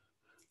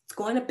 It's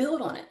going to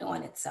build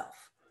on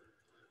itself.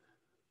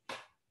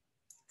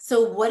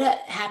 So what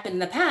happened in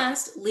the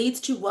past leads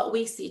to what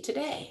we see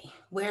today,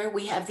 where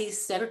we have these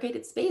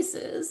segregated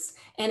spaces,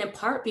 and in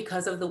part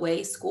because of the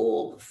way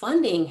school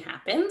funding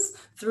happens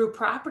through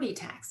property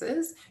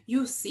taxes,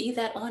 you see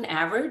that on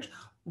average,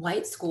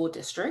 white school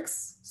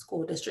districts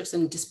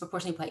in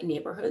disproportionately white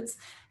neighborhoods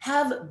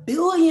have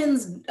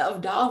billions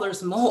of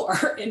dollars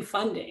more in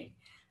funding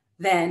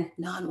than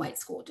non-white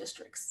school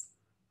districts,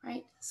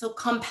 right? So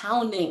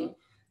compounding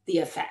the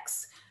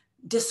effects,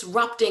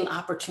 disrupting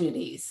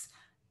opportunities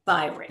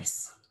by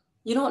race.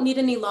 You don't need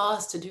any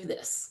laws to do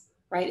this,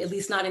 right? At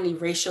least not any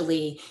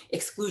racially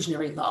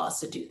exclusionary laws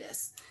to do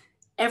this.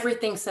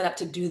 Everything's set up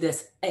to do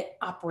this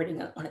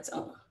operating on its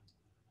own,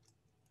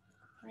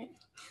 right?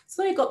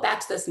 So let me go back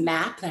to this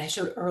map that I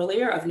showed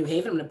earlier of New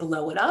Haven. I'm going to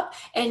blow it up.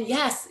 And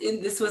yes,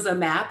 this was a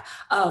map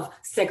of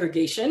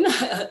segregation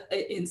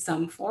in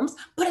some forms,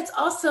 but it's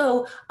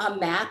also a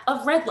map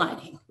of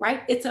redlining,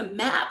 right? It's a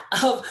map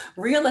of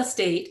real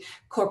estate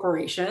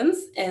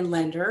corporations and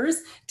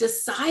lenders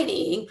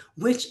deciding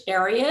which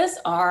areas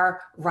are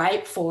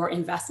ripe for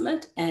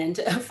investment and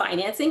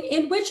financing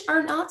and which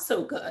are not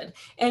so good.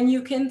 And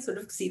you can sort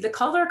of see the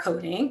color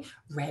coding.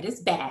 Red is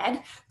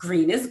bad,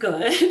 green is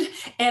good.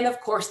 And of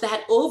course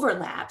that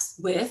overlaps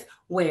with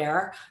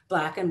where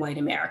Black and white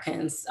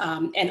Americans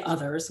and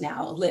others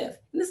now live.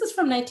 And this is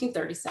from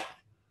 1937,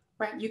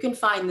 right? You can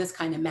find this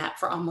kind of map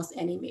for almost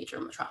any major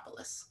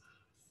metropolis,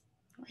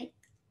 right?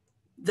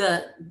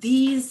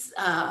 This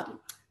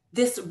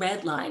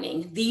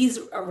redlining, these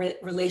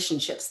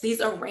relationships,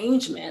 these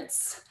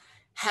arrangements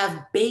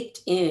have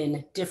baked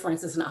in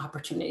differences in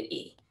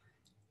opportunity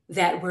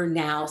that we're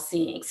now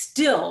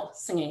still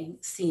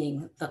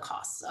seeing the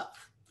costs of,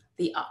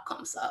 the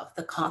outcomes of,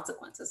 the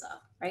consequences of,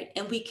 right?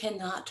 And we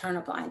cannot turn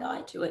a blind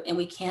eye to it. And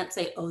we can't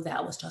say, oh,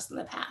 that was just in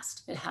the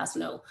past. It has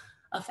no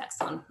effects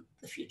on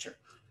the future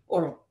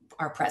or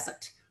our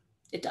present.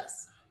 It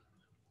does,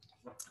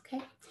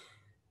 okay?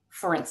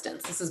 For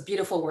instance, this is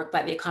beautiful work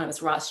by the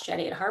economist Ross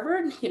Jetty at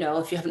Harvard. You know,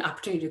 if you have an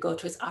opportunity to go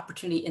to his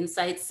Opportunity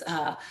Insights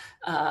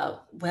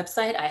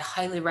website, I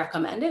highly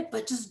recommend it,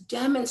 but just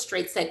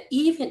demonstrates that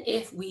even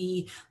if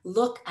we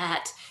look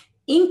at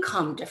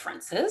income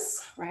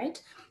differences, right?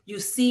 You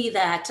see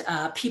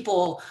that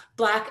people,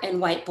 Black and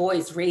white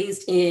boys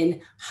raised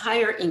in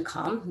higher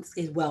income, in this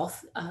case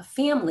wealth,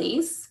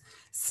 families,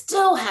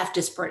 still have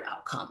disparate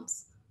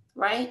outcomes,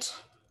 right?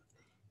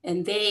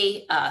 And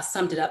they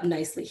summed it up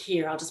nicely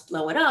here. I'll just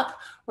blow it up,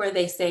 where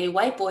they say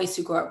white boys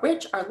who grow up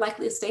rich are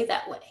likely to stay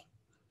that way,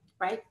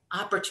 right?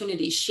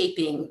 Opportunities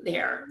shaping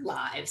their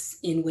lives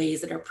in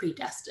ways that are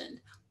predestined.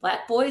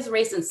 Black boys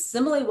raised in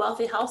similarly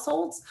wealthy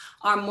households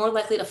are more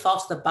likely to fall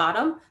to the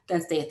bottom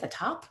than stay at the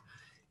top.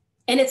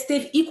 And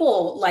they've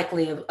equal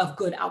likely of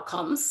good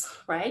outcomes,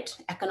 right?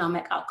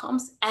 Economic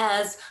outcomes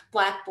as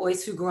Black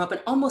boys who grew up in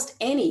almost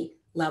any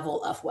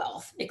level of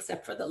wealth,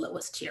 except for the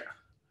lowest tier,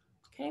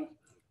 okay?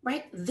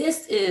 Right?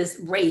 This is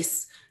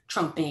race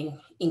trumping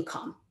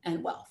income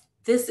and wealth.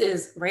 This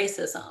is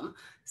racism,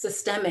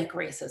 systemic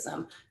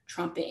racism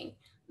trumping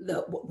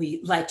what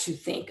we like to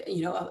think,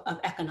 you know,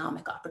 of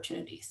economic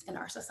opportunities in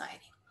our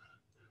society.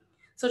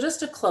 So just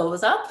to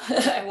close up,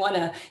 I want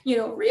to, you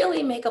know,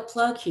 really make a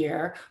plug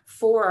here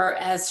for,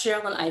 as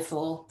Sherilyn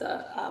Eiffel,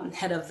 the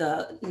head of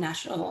the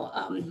National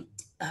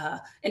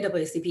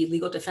NAACP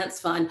Legal Defense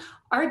Fund,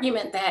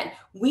 argument that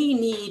we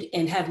need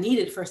and have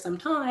needed for some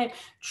time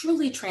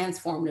truly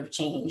transformative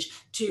change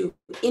to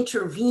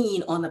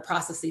intervene on the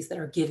processes that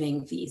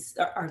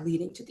are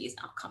leading to these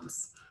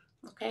outcomes.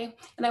 Okay,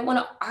 and I want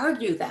to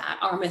argue that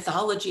our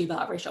mythology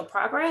about racial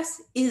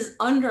progress is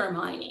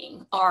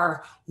undermining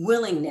our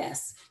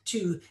willingness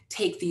to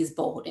take these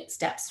bold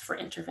steps for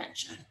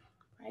intervention,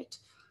 right?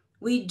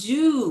 We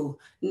do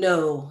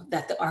know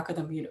that the arc of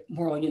the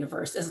moral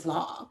universe is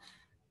long,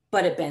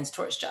 but it bends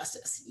towards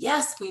justice.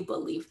 Yes, we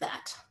believe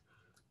that.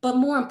 But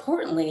more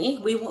importantly,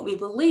 we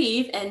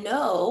believe and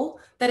know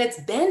that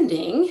it's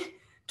bending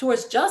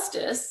towards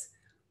justice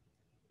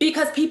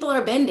because people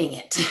are bending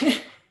it.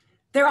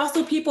 There are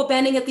also people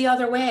bending it the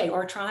other way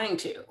or trying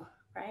to,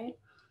 right?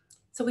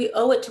 So we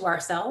owe it to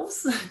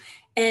ourselves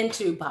and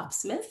to Bob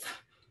Smith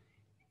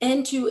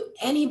and to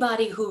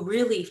anybody who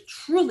really,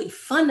 truly,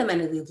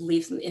 fundamentally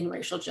believes in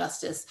racial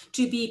justice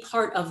to be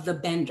part of the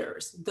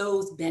benders,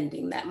 those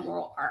bending that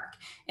moral arc.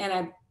 And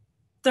I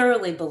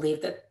thoroughly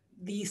believe that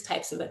these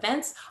types of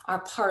events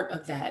are part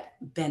of that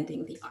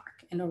bending the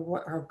arc and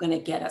are going to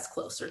get us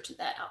closer to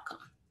that outcome.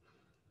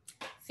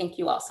 Thank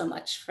you all so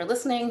much for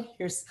listening.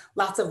 Here's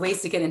lots of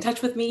ways to get in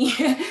touch with me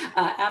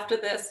after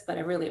this, but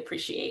I really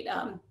appreciate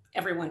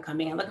everyone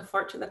coming. I'm looking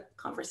forward to the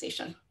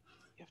conversation.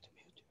 You have to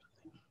mute your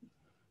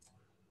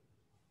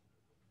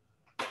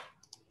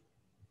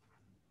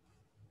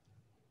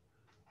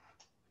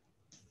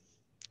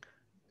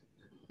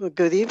thing. Well,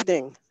 good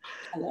evening.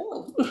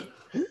 Hello.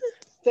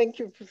 Thank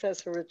you,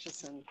 Professor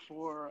Richeson,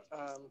 for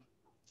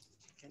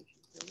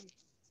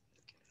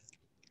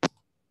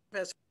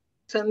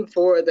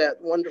for that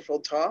wonderful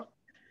talk.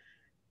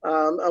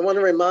 I want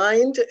to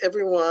remind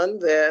everyone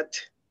that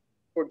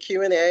for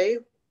Q&A,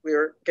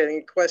 we're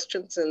getting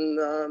questions in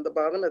the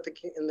bottom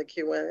in the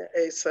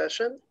Q&A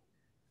section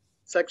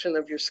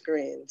of your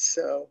screen.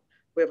 So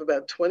we have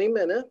about 20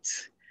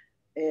 minutes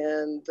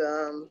and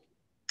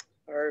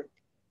are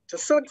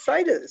just so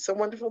excited. It's so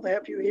wonderful to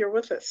have you here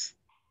with us.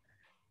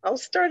 I'll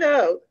start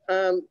out.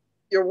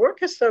 Your work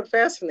is so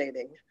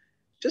fascinating.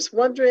 Just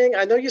wondering,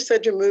 I know you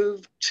said you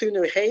moved to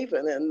New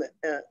Haven and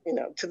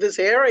to this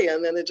area,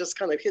 and then it just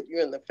kind of hit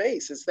you in the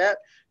face. Is that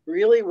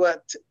really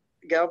what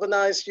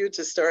galvanized you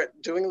to start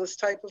doing this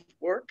type of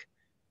work?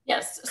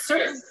 Yes,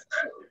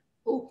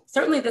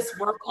 certainly this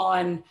work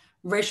on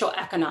racial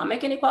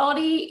economic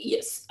inequality,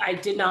 yes, I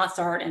did not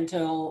start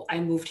until I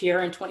moved here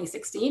in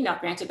 2016. Now,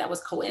 granted, that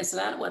was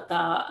coincident with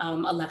the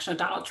election of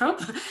Donald Trump,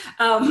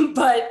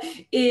 but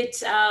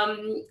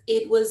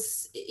it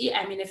was,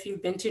 I mean, if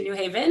you've been to New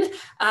Haven,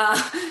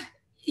 and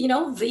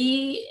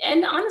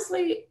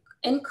honestly,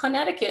 in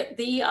Connecticut,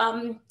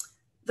 the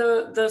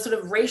sort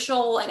of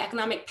racial and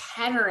economic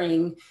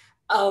patterning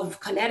of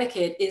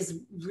Connecticut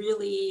is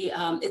really,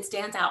 it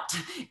stands out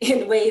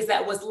in ways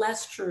that were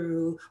less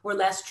true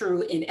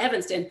in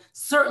Evanston,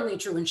 certainly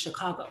true in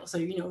Chicago. So,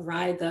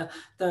 ride the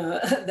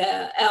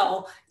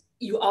L,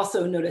 you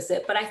also notice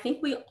it. But I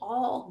think we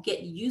all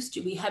get used to,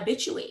 we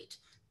habituate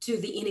to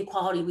the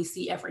inequality we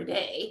see every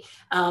day,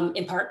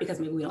 in part because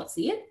maybe we don't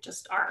see it,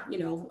 just our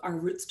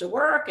routes to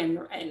work and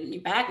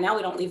back. Now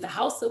we don't leave the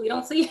house, so we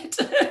don't see it.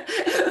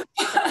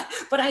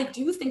 But I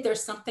do think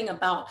there's something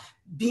about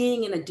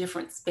being in a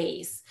different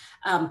space,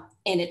 and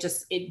it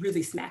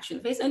really smacks you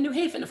in the face. And New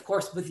Haven, of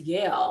course, with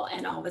Yale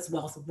and all this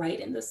wealth right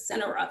in the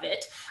center of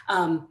it,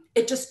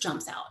 it just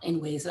jumps out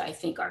in ways that I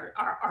think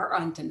are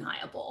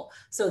undeniable.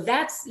 So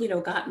that's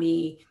got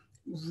me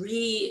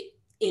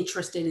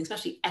interested in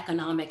especially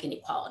economic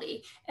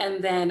inequality.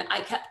 And then I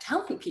kept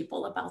telling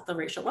people about the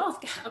racial wealth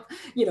gap,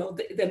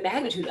 the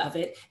magnitude of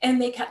it, and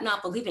they kept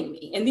not believing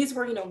me. And these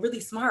were, really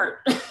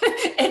smart,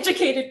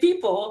 educated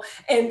people.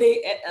 And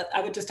I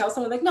would just tell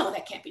someone like, no,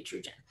 that can't be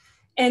true, Jen.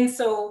 And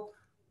so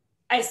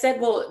I said,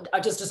 well,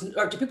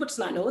 or do people just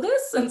not know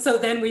this? And so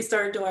then we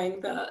started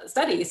doing the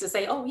studies to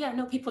say, oh yeah,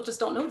 no, people just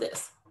don't know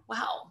this.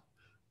 Wow.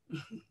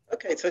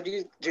 Okay, so do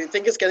you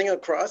think it's getting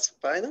across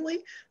finally?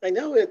 I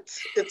know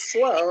it's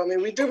slow. I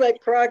mean, we do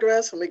make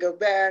progress when we go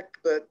back,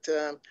 but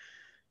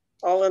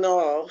all in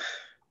all,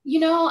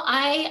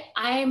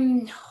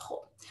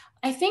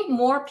 I think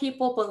more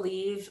people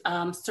believe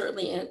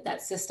certainly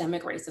that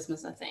systemic racism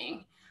is a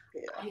thing.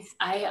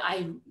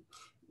 Yeah.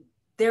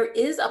 There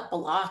is a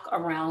block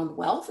around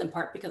wealth, in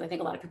part because I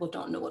think a lot of people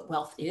don't know what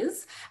wealth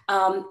is,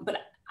 but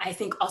I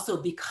think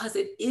also because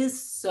it is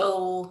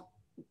so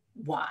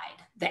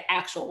wide, the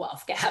actual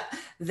wealth gap,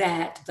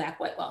 that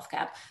Black-white wealth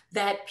gap,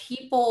 that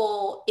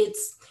people,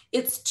 it's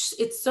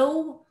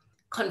so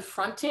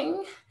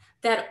confronting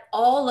that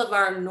all of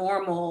our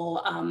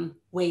normal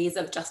ways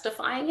of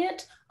justifying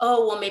it,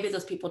 oh, well, maybe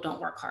those people don't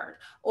work hard,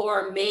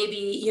 or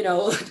maybe,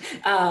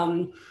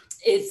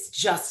 it's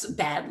just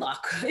bad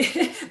luck.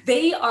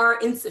 They are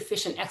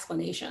insufficient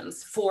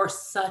explanations for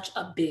such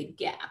a big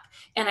gap.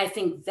 And I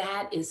think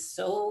that is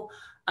so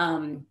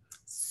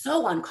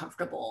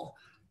uncomfortable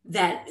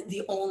that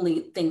the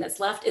only thing that's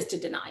left is to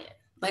deny it.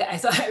 I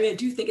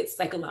do think it's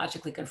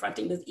psychologically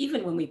confronting, because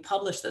even when we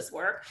publish this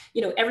work,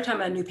 every time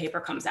a new paper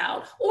comes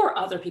out, or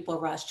other people,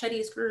 Raj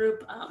Chetty's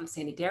group,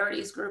 Sandy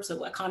Darity's group,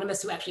 so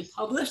economists who actually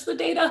publish the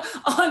data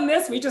on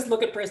this, we just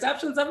look at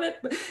perceptions of it.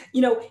 But,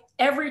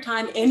 every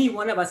time any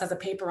one of us has a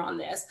paper on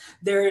this,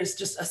 there is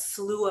just a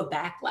slew of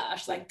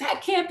backlash, like,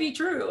 that can't be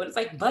true. And it's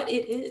like, but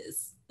it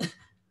is.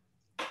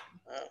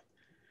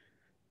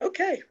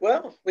 Okay,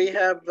 well, we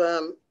have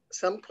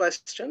some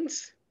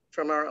questions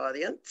from our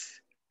audience.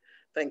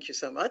 Thank you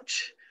so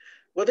much.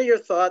 What are your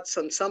thoughts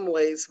on some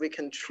ways we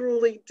can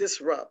truly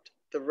disrupt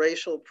the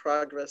racial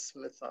progress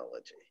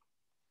mythology?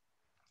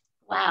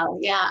 Wow,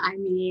 yeah, I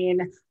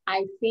mean,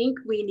 I think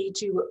we need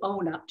to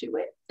own up to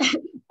it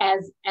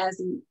as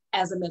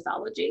a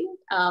mythology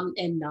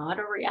and not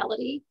a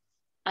reality.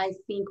 I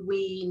think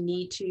we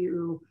need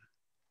to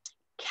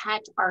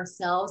catch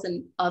ourselves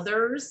and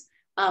others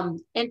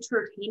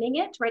entertaining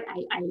it, right?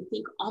 I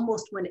think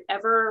almost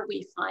whenever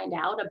we find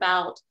out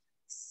about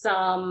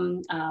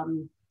some,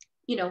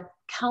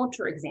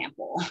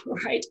 counterexample,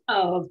 right,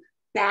 of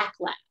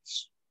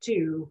backlash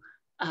to,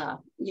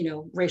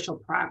 racial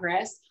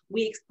progress,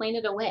 we explain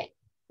it away,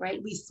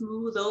 right? We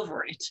smooth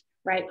over it,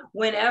 right?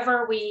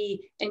 Whenever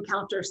we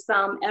encounter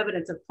some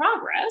evidence of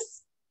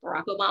progress,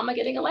 Barack Obama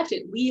getting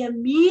elected, we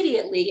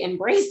immediately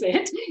embrace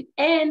it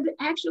and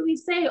actually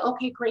say,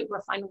 okay, great,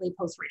 we're finally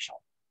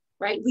post-racial.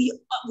 Right? We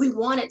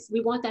want it.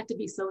 We want that to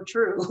be so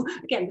true.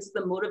 Again, this is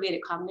the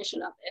motivated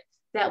cognition of it,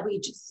 that we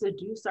just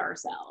seduce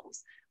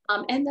ourselves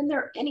And then there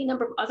are any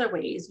number of other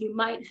ways. You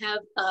might have,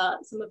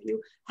 some of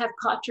you have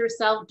caught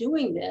yourself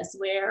doing this,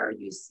 where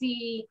you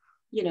see,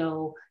 you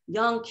know,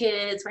 young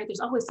kids, right?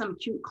 There's always some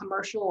cute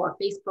commercial or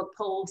Facebook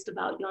post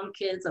about young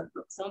kids, of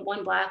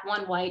one black,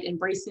 one white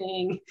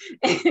embracing.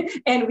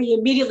 And we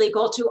immediately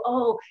go to,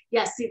 oh,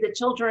 yes, see the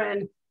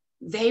children,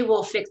 they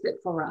will fix it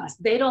for us.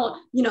 They don't,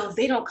 you know,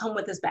 they don't come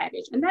with this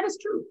baggage. And that is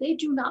true. They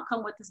do not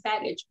come with this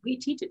baggage. We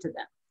teach it to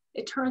them.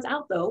 It turns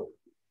out though,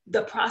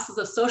 the process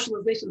of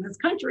socialization in this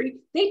country,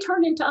 they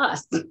turn into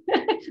us.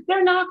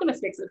 They're not going to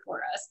fix it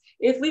for us.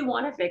 If we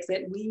want to fix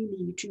it, we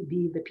need to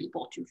be the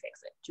people to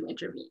fix it, to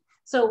intervene.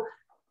 So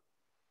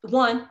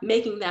one,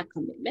 making that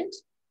commitment,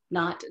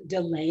 not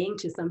delaying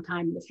to some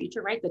time in the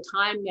future, right? The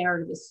time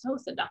narrative is so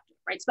seductive,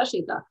 right?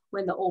 Especially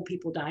when the old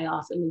people die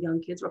off and the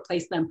young kids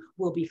replace them,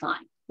 we'll be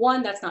fine.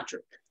 One, that's not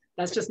true.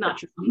 That's just not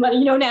true. But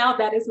you know now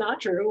that is not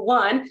true.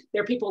 One,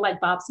 there are people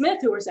like Bob Smith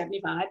who are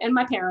 75 and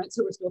my parents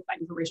who are still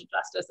fighting for racial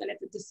justice. And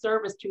it's a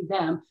disservice to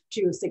them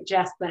to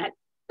suggest that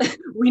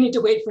we need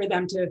to wait for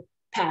them to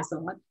pass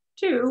on.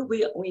 Two,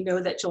 we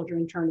know that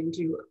children turn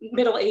into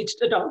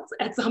middle-aged adults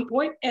at some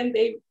point and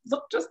they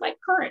look just like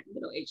current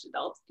middle-aged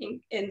adults.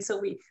 And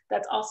so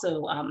that's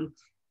also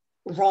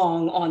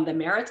wrong on the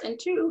merits. And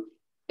two,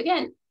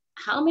 again,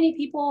 how many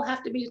people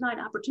have to be denied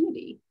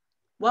opportunity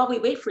while we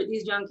wait for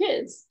these young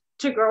kids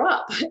to grow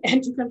up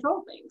and to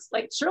control things?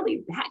 Like,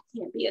 surely that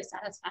can't be a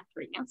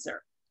satisfactory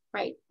answer,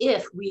 right?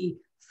 If we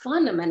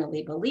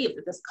fundamentally believe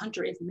that this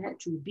country is meant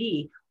to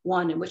be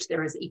one in which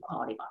there is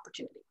equality of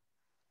opportunity.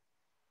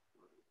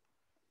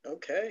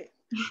 Okay.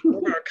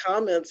 One of our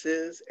comments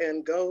is,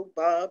 and go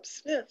Bob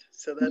Smith.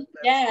 So that's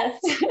yes.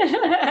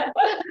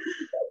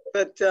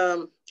 But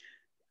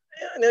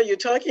I know you're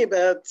talking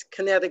about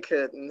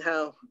Connecticut and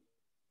how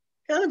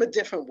kind of a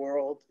different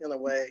world in a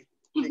way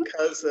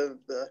because of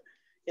the,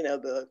 you know,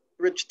 the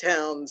rich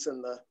towns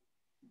and the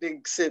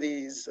big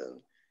cities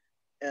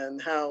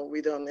and how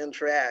we don't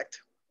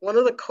interact. One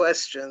of the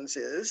questions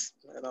is,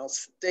 and I'll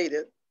state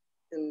it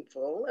in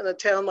full, in a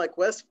town like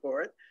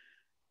Westport,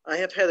 I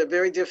have had a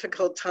very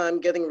difficult time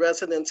getting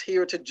residents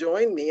here to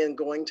join me in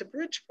going to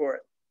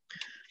Bridgeport.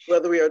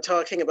 Whether we are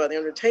talking about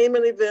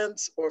entertainment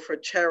events or for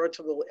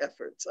charitable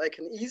efforts, I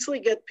can easily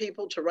get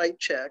people to write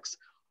checks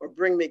or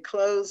bring me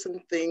clothes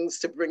and things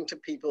to bring to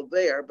people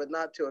there, but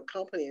not to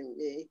accompany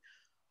me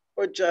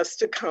or just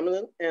to come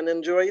and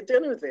enjoy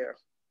dinner there.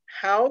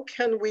 How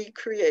can we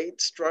create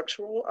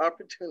structural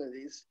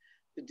opportunities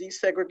to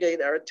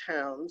desegregate our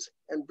towns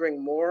and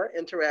bring more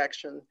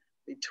interaction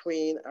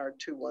between our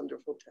two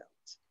wonderful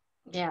towns?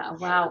 Yeah,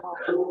 wow.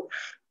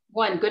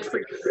 One, good for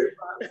you for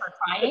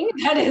trying.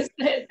 That is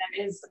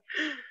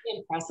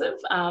impressive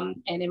and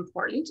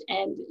important.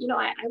 And, you know,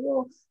 I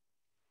will,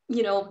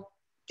 you know,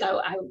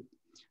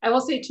 I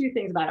will say two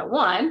things about it.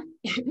 One,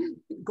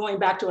 going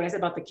back to what I said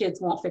about the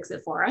kids won't fix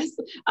it for us.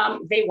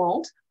 They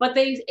won't, but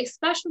they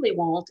especially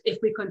won't if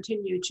we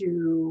continue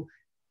to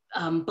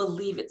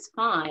believe it's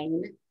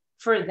fine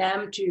for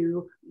them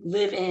to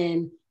live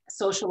in,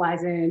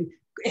 socialize in,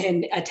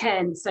 and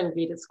attend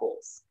segregated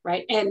schools,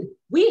 right? And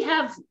we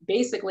have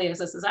basically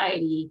as a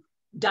society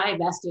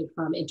divested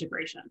from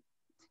integration.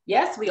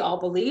 Yes, we all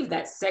believe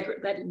that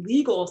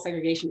legal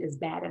segregation is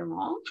bad and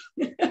wrong,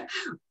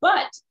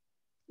 but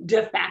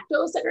de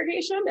facto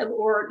segregation,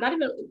 or not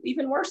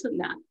even worse than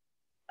that,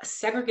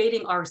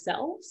 segregating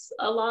ourselves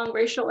along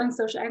racial and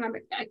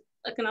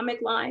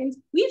socioeconomic lines,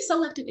 we've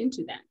selected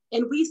into that.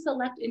 And we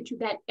select into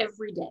that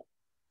every day.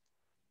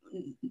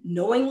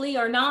 Knowingly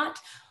or not,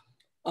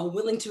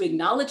 willing to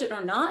acknowledge it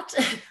or not,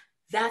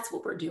 that's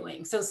what we're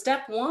doing. So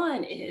step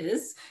one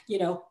is, you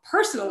know,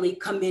 personally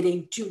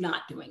committing to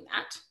not doing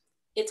that.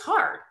 It's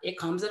hard. It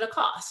comes at a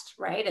cost,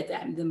 right? At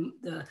the end,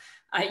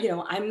 you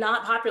know, I'm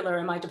not popular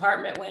in my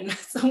department when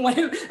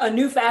a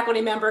new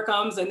faculty member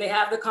comes and they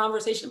have the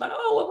conversation about,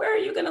 oh, well, where are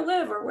you going to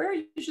live, or where are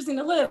you choosing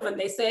to live? And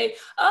they say,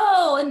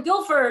 oh, in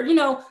Guilford, you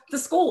know, the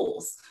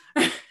schools.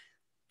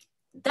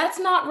 That's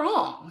not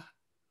wrong.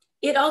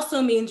 It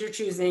also means you're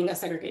choosing a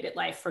segregated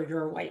life for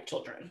your white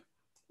children,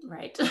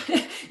 right?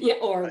 Yeah,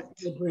 or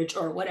the bridge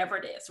or whatever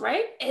it is,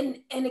 right?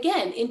 And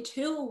again,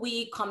 until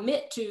we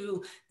commit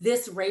to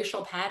this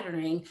racial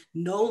patterning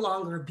no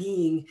longer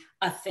being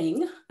a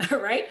thing,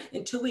 right?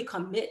 Until we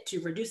commit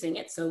to reducing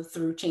it, so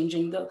through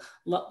changing the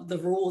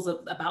rules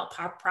about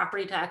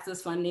property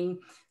taxes, funding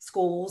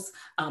schools,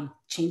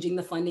 changing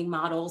the funding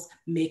models,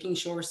 making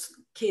sure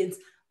kids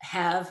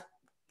have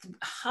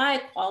high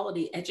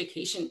quality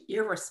education,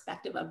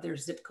 irrespective of their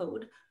zip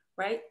code,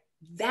 right?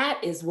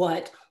 That is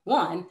what,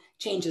 one,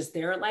 changes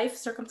their life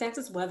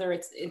circumstances, whether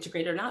it's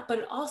integrated or not, but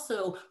it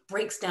also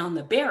breaks down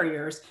the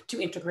barriers to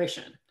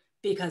integration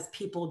because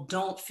people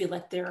don't feel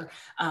like they're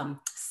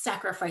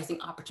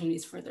sacrificing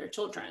opportunities for their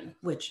children,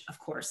 which of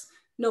course,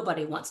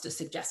 nobody wants to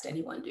suggest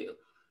anyone do.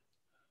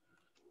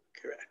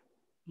 Correct.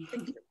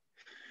 Thank you.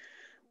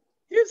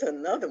 Here's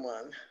another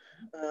one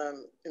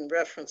in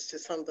reference to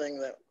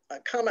something a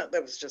comment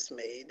that was just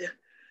made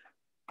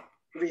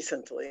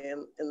recently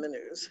in the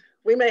news.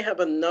 We may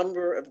have a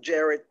number of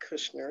Jared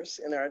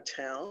Kushners in our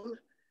town,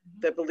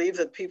 that believe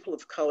that people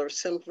of color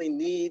simply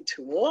need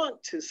to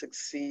want to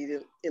succeed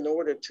in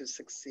order to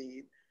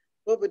succeed.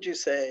 What would you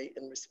say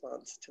in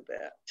response to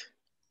that?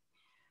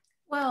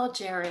 Well,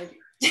 Jared,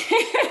 no,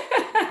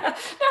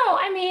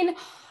 I mean,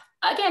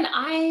 again,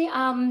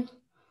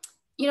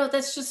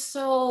 that's just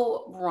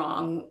so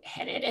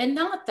wrong-headed. And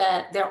not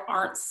that there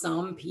aren't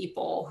some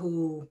people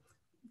who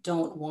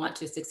don't want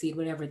to succeed,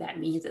 whatever that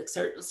means. It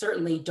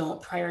certainly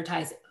don't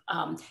prioritize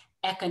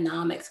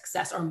economic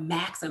success or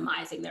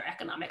maximizing their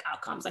economic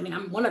outcomes. I mean,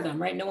 I'm one of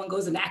them, right? No one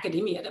goes in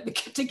academia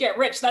to get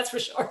rich, that's for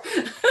sure.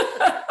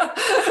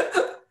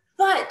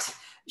 But,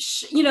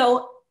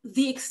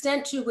 the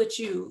extent to which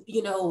you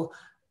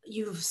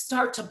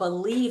start to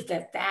believe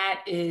that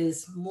that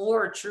is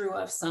more true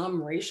of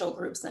some racial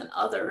groups than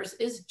others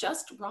is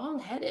just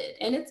wrong-headed.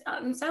 And it's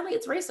sadly,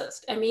 it's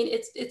racist. I mean,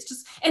 it's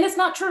just, and it's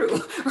not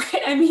true,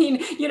 right? I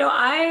mean,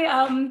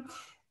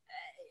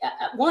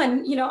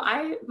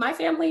 my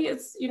family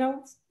is,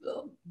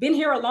 been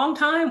here a long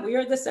time. We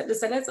are the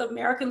descendants of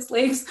American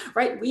slaves,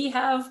 right? We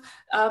have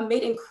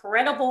made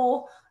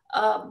incredible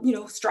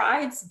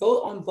strides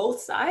on both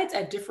sides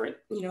at different,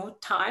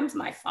 times.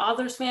 My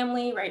father's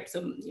family, right?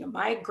 So,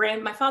 my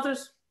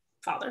grandfather's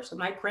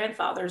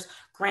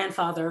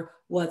grandfather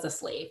was a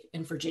slave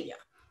in Virginia,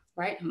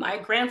 right? My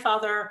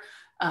grandfather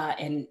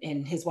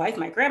and his wife,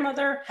 my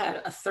grandmother, had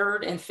a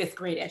 3rd and 5th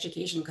grade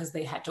education because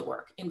they had to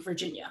work in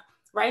Virginia,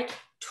 right?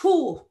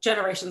 2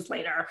 generations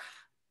later,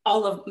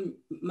 all of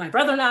my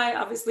brother and I,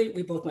 obviously,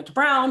 we both went to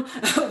Brown.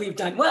 We've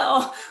done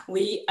well.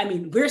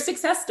 We're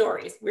success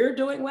stories. We're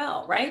doing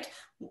well, right?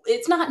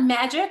 It's not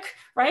magic,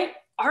 right?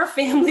 Our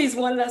families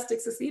wanted us to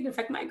succeed. In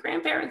fact, my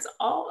grandparents,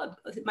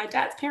 my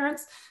dad's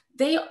parents,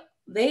 they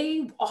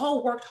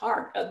all worked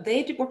hard.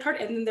 They worked hard,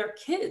 and then their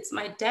kids,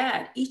 my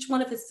dad, each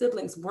one of his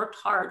siblings worked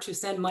hard to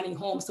send money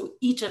home so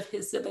each of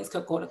his siblings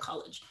could go to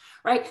college,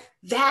 right?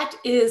 That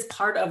is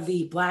part of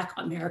the Black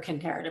American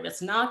narrative.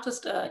 It's not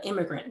just an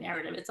immigrant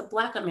narrative, it's a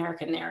Black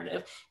American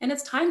narrative. And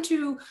it's time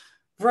to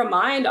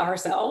remind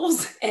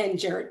ourselves, and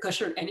Jared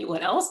Kusher and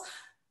anyone else,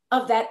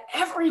 of that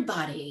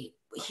everybody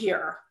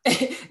here,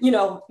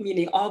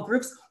 meaning all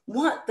groups,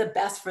 want the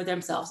best for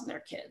themselves and their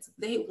kids.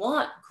 They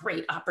want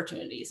great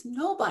opportunities.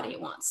 Nobody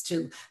wants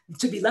to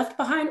be left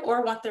behind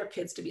or want their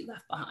kids to be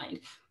left behind.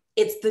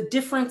 It's the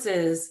difference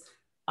is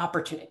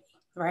opportunity,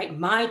 right?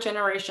 My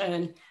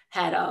generation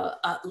had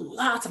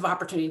lots of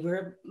opportunity.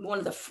 We're one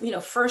of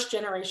the first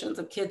generations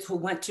of kids who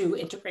went to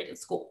integrated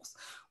schools.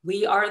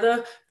 We are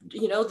the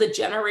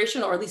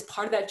generation, or at least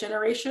part of that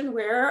generation,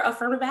 where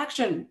affirmative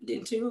action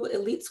into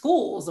elite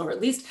schools, or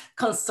at least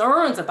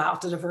concerns about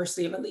the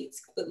diversity of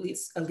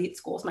elite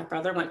schools. My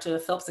brother went to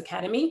Phillips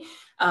Academy.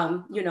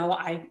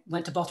 I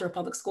went to Baltimore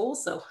Public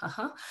Schools, so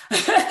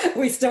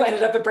we still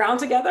ended up at Brown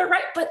together,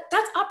 right? But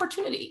that's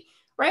opportunity,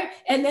 right?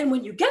 And then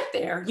when you get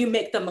there, you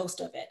make the most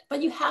of it,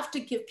 but you have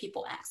to give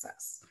people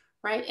access,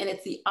 right? And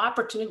it's the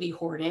opportunity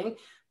hoarding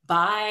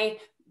by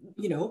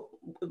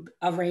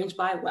arranged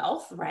by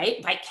wealth,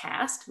 right? By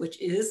caste, which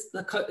is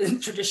the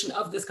tradition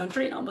of this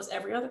country and almost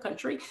every other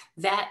country.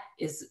 That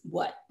is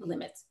what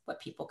limits what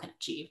people can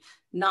achieve,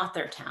 not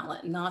their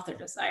talent, not their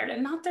desire,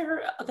 and not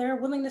their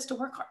willingness to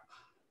work hard.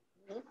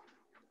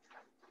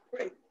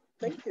 Great,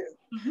 thank you.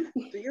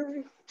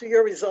 Do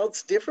your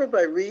results differ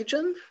by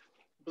region?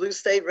 Blue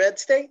state, red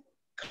state,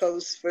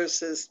 coast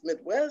versus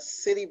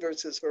Midwest, city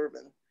versus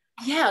urban?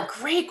 Yeah,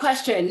 great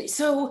question.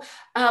 So,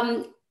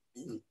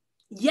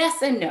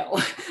 yes and no.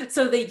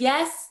 So the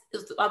yes,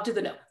 I'll do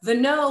the no. The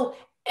no,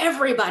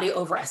 everybody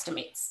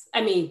overestimates.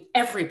 I mean,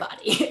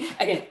 everybody.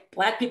 Again,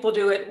 Black people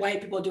do it, white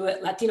people do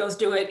it, Latinos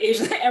do it,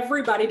 Asians,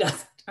 everybody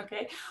does it,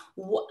 okay?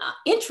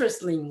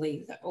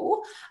 Interestingly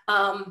though,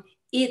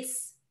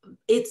 it's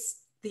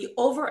the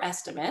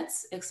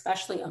overestimates,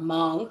 especially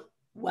among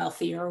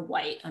wealthier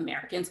white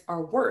Americans,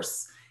 are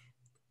worse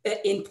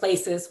in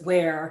places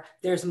where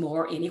there's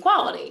more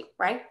inequality,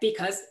 right?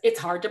 Because it's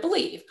hard to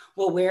believe.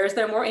 Well, where is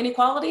there more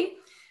inequality?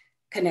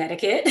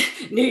 Connecticut,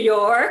 New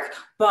York,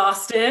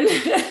 Boston,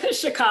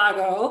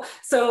 Chicago.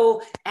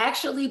 So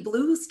actually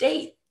blue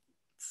state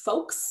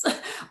folks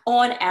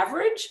on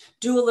average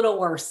do a little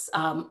worse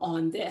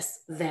on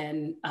this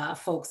than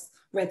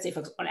red state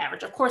folks on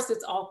average. Of course,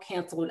 it's all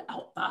canceled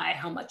out by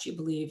how much you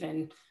believe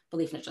in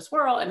a just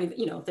world. I mean,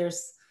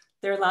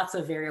 there are lots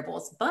of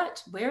variables,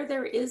 but where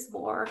there is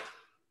more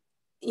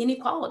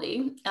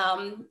inequality,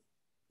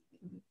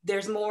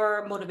 there's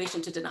more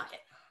motivation to deny it.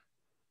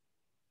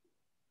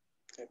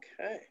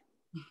 Okay.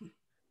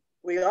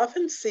 We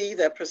often see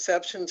that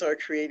perceptions are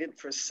created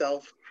for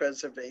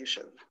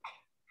self-preservation.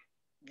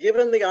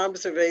 Given the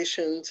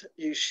observations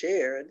you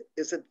shared,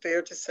 is it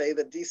fair to say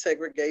that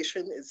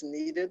desegregation is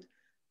needed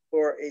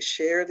for a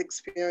shared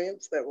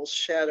experience that will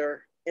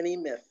shatter any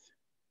myth?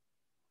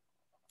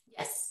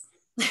 Yes.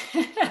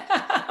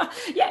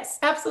 Yes,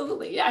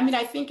 absolutely. I mean,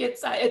 I think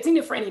it's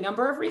needed for any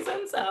number of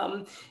reasons,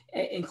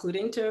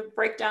 including to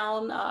break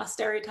down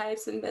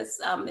stereotypes in this.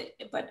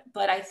 But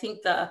I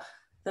think that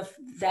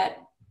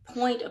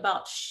point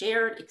about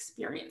shared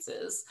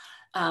experiences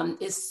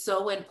is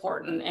so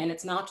important. And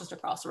it's not just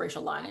across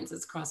racial lines,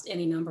 it's across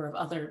any number of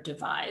other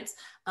divides.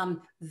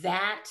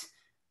 That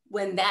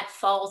when that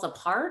falls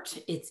apart,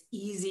 it's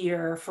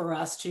easier for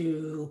us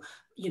to,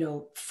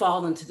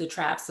 fall into the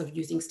traps of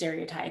using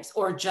stereotypes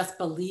or just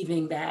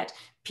believing that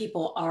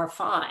people are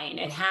fine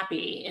and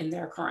happy in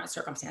their current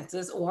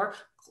circumstances, or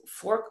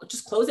for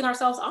just closing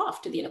ourselves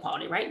off to the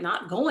inequality, right?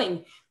 Not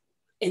going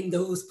in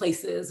those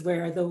places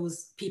where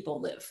those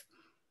people live.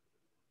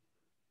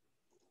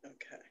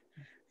 Okay.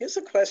 Here's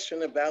a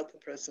question about the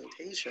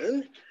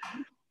presentation.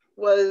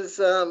 Was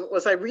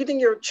I reading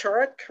your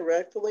chart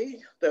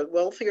correctly, that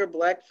wealthier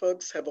Black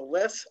folks have a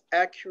less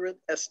accurate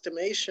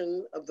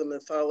estimation of the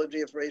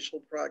mythology of racial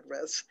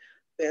progress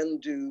than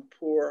do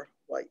poor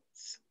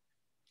whites?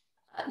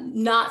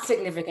 Not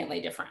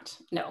significantly different,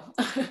 no.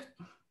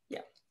 Yeah.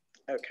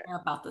 Okay. They're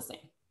about the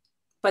same,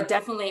 but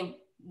definitely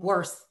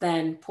worse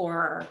than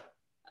poor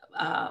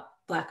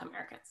Black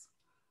Americans,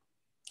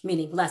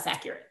 meaning less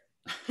accurate.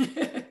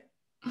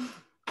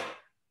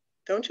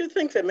 Don't you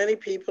think that many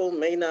people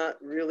may not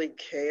really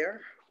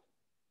care?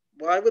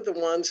 Why would the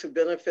ones who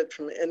benefit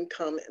from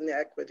income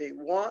inequity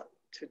want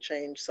to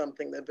change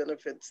something that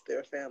benefits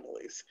their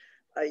families,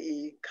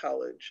 i.e.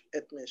 college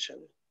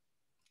admission?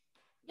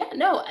 Yeah,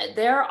 no,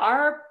 there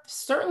are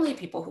certainly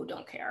people who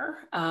don't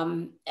care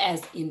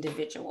as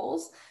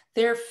individuals.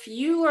 There are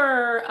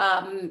fewer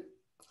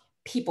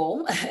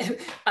people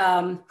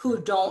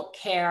who don't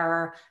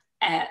care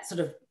at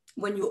sort of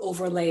when you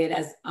overlay it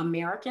as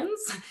Americans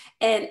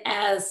and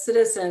as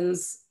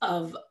citizens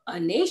of a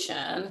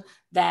nation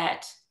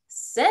that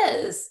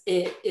says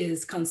it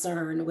is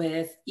concerned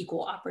with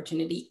equal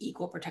opportunity,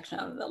 equal protection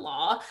of the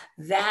law,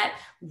 that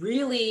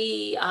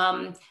really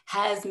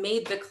has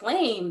made the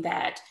claim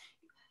that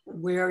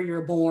where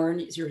you're born,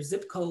 your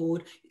zip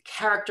code,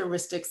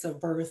 characteristics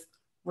of birth,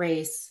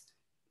 race,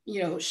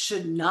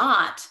 should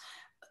not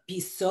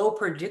be so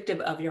predictive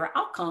of your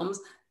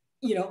outcomes.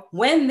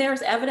 When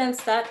there's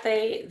evidence that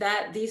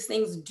these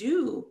things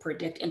do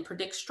predict and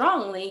predict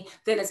strongly,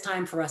 then it's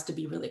time for us to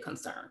be really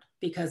concerned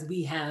because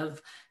we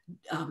have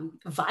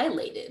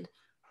violated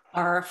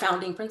our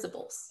founding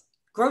principles,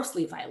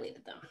 grossly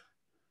violated them.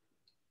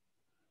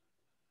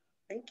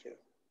 Thank you.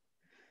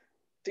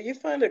 Do you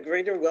find a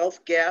greater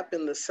wealth gap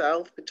in the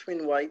South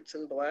between whites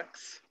and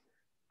Blacks?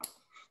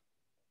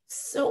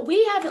 So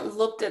we haven't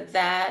looked at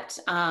that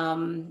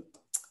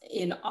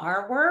in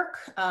our work.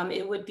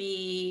 It would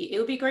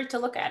be great to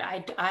look at.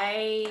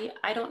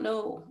 I don't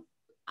know.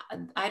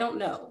 I don't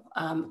know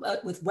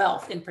with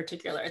wealth in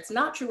particular. It's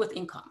not true with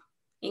income.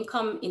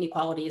 Income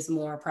inequality is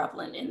more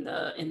prevalent in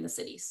the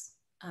cities,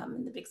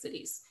 in the big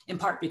cities, in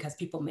part because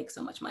people make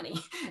so much money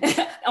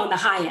on the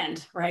high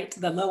end, right?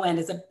 The low end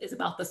is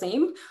about the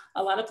same.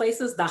 A lot of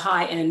places, the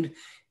high end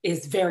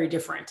is very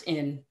different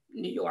in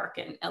New York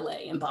and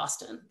LA and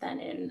Boston than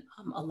in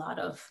a lot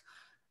of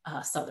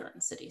southern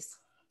cities.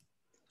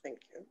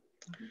 Thank you.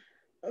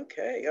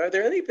 Okay, are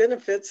there any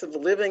benefits of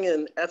living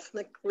in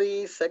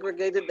ethnically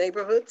segregated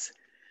neighborhoods?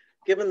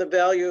 Given the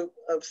value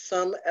of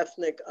some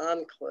ethnic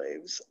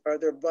enclaves, are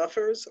there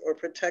buffers or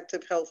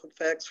protective health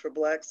effects for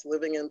Blacks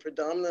living in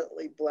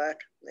predominantly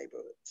Black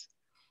neighborhoods?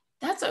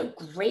 That's a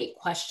great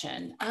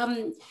question.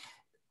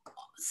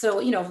 So,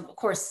 of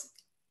course,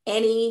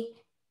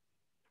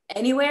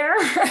 anywhere,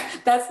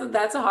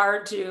 that's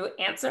hard to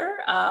answer.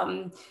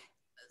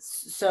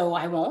 So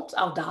I won't,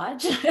 I'll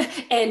dodge.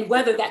 And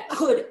whether that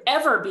could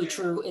ever be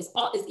true is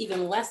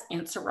even less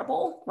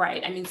answerable,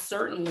 right? I mean,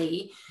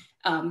 certainly,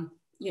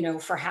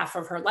 for half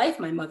of her life,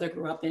 my mother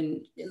grew up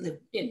lived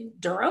in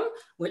Durham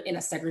in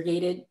a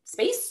segregated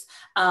space.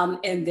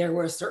 And there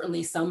was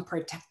certainly some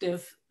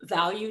protective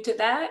value to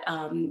that,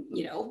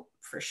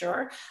 for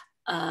sure.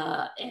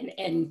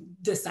 And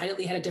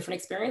decidedly had a different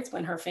experience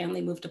when her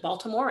family moved to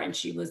Baltimore and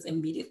she was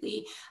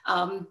immediately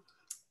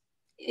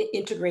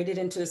integrated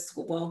into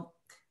school,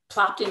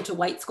 plopped into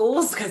white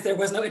schools because there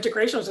was no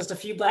integration. It was just a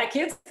few Black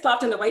kids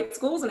plopped into white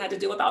schools and had to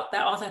deal with that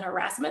often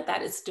harassment.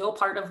 That is still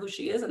part of who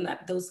she is, and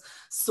that those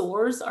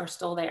sores are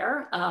still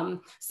there.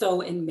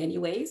 So in many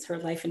ways, her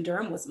life in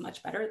Durham was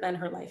much better than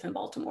her life in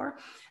Baltimore.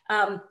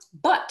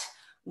 But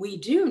we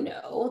do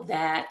know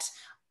that,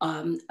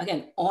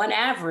 again, on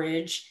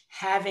average,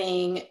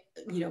 having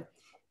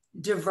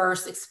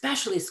diverse,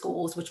 especially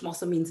schools, which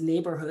also means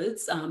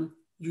neighborhoods,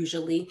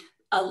 usually,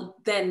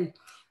 then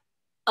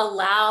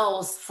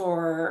allows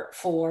for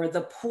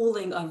the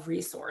pooling of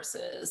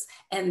resources.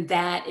 And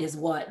that is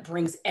what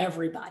brings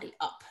everybody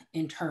up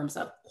in terms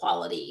of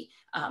quality,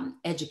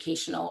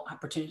 educational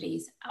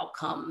opportunities,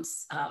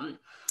 outcomes,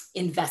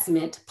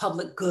 investment,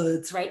 public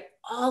goods, right?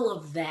 All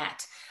of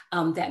that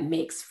that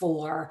makes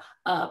for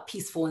a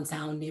peaceful and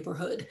sound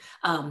neighborhood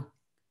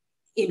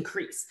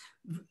increase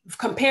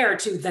compared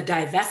to the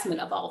divestment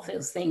of all of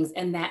those things.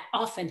 And that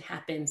often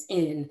happens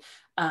in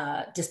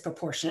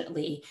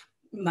disproportionately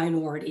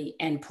minority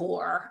and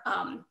poor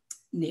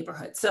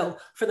neighborhoods. So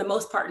for the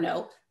most part,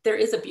 no, there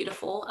is a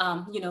beautiful,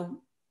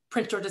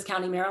 Prince George's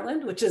County,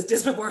 Maryland, which is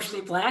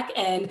disproportionately Black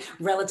and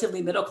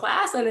relatively middle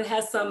class. And it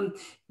has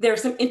there are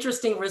some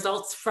interesting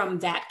results from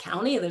that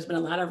county. There's been a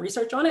lot of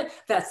research on it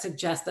that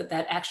suggests that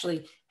that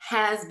actually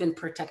has been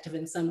protective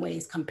in some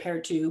ways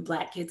compared to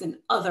Black kids in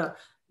other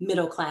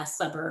middle class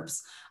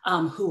suburbs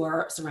who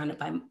are surrounded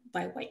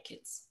by white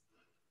kids.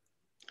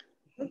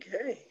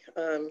 Okay,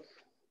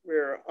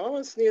 we're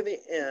almost near the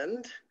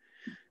end.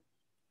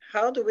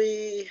 How do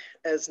we,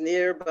 as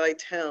nearby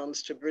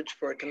towns to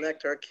Bridgeport,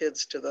 connect our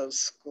kids to those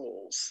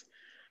schools?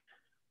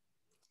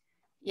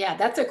 Yeah,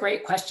 that's a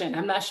great question.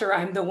 I'm not sure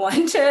I'm the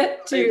one to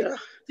answer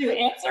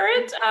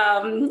it.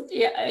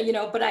 Yeah, you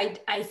know, but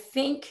I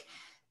think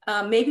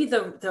maybe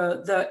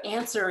the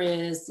answer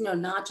is, you know,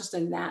 not just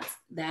in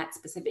that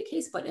specific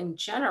case, but in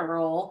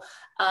general,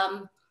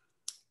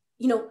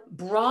 you know,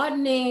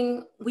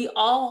 broadening. We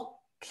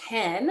all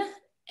can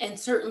and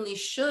certainly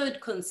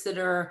should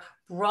consider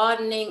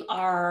broadening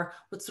our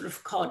what's sort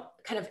of called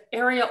kind of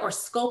area or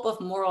scope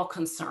of moral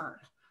concern,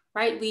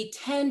 right? We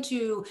tend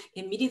to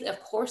immediately, of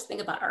course,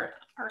 think about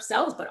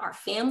ourselves, but our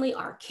family,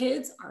 our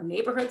kids, our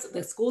neighborhoods,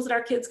 the schools that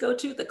our kids go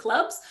to, the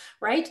clubs,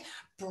 right?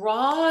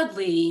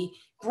 Broadly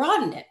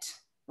broaden it,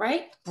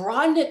 right?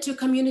 Broaden it to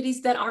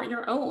communities that aren't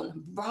your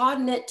own.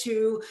 Broaden it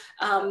to,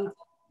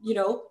 you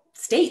know,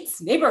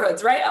 states,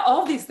 neighborhoods, right?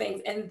 All these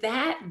things. And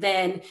that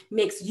then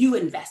makes you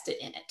invested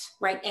in it,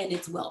 right? And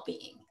its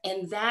well-being.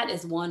 And that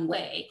is one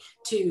way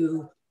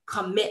to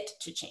commit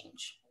to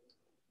change.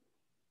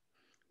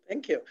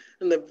 Thank you.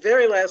 And the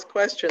very last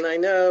question, I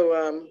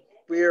know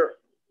we're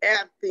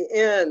at the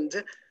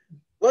end.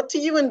 What do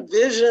you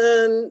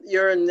envision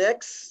your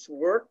next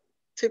work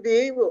to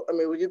be? I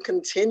mean, will you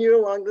continue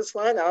along this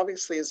line?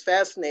 Obviously, it's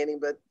fascinating,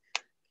 but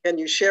can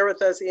you share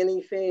with us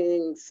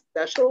anything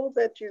special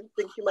that you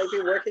think you might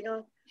be working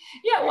on?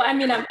 Yeah, well, I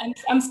mean,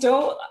 I'm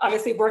still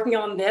obviously working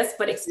on this,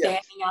 but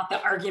expanding out the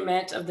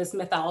argument of this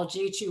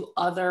mythology to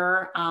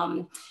other,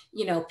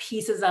 you know,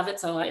 pieces of it.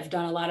 So I've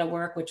done a lot of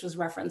work, which was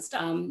referenced,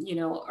 you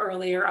know,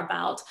 earlier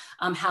about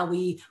how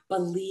we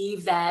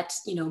believe that,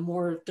 you know,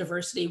 more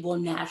diversity will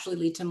naturally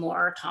lead to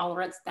more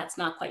tolerance. That's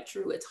not quite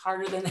true. It's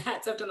harder than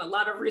that. So I've done a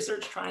lot of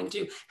research trying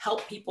to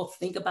help people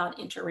think about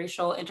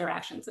interracial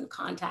interactions and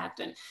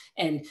contact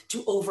and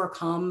to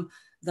overcome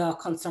the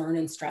concern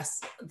and stress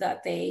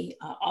that they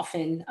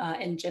often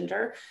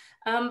engender.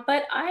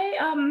 But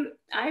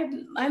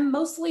I'm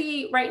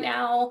mostly right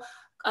now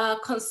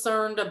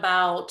concerned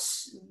about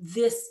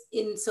this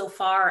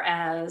insofar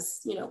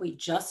as, you know, we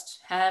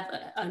just have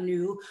a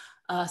new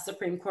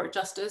Supreme Court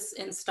justice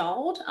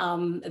installed.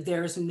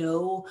 There's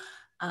no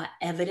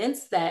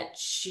evidence that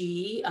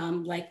she,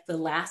 like the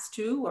last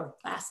two or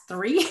last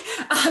three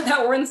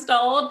that were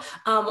installed,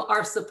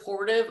 are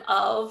supportive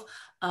of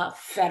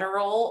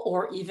federal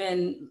or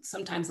even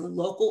sometimes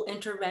local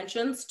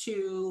interventions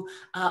to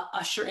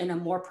usher in a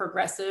more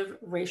progressive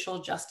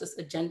racial justice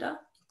agenda,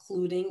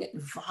 including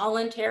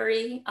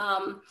voluntary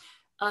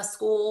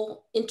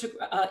school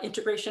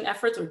integration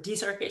efforts or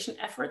desegregation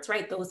efforts,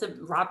 right?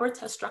 Roberts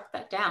has struck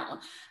that down.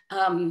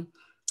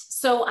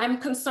 So I'm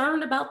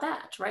concerned about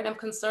that, right? I'm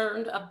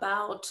concerned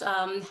about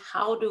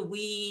how do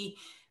we,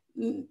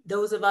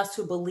 those of us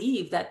who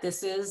believe that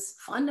this is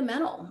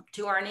fundamental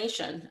to our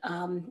nation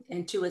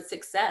and to its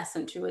success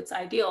and to its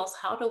ideals,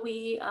 how do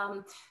we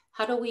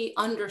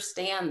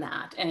understand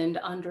that and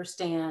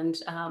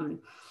understand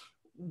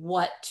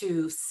what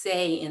to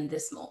say in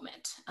this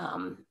moment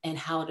and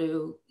how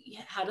to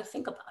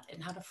think about it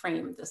and how to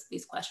frame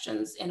these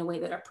questions in a way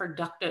that are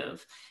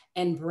productive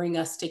and bring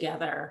us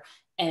together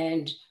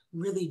and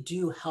really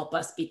do help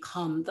us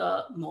become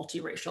the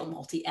multiracial,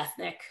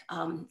 multi-ethnic,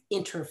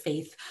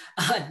 interfaith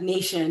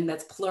nation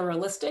that's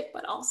pluralistic,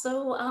 but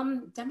also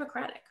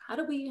democratic. How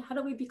do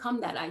we become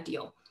that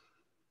ideal?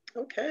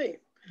 Okay.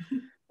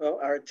 Well,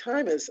 our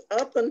time is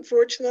up,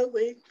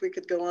 unfortunately. We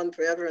could go on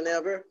forever and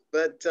ever,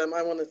 but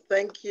I want to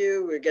thank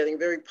you. We're getting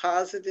very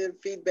positive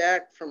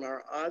feedback from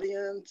our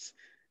audience.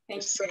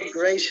 You're so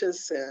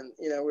gracious, and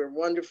you know, we're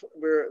wonderful.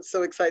 We're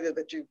so excited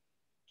that you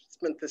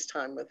spent this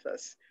time with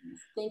us.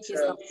 Thank you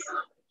so much.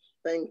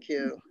 Thank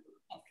you.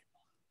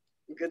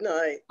 Good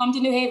night. Come to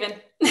New Haven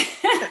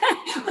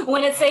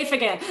when it's safe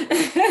again.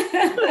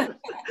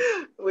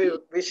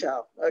 we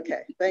shall.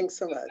 Okay. Thanks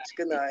so much.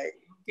 Good night.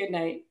 Good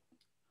night.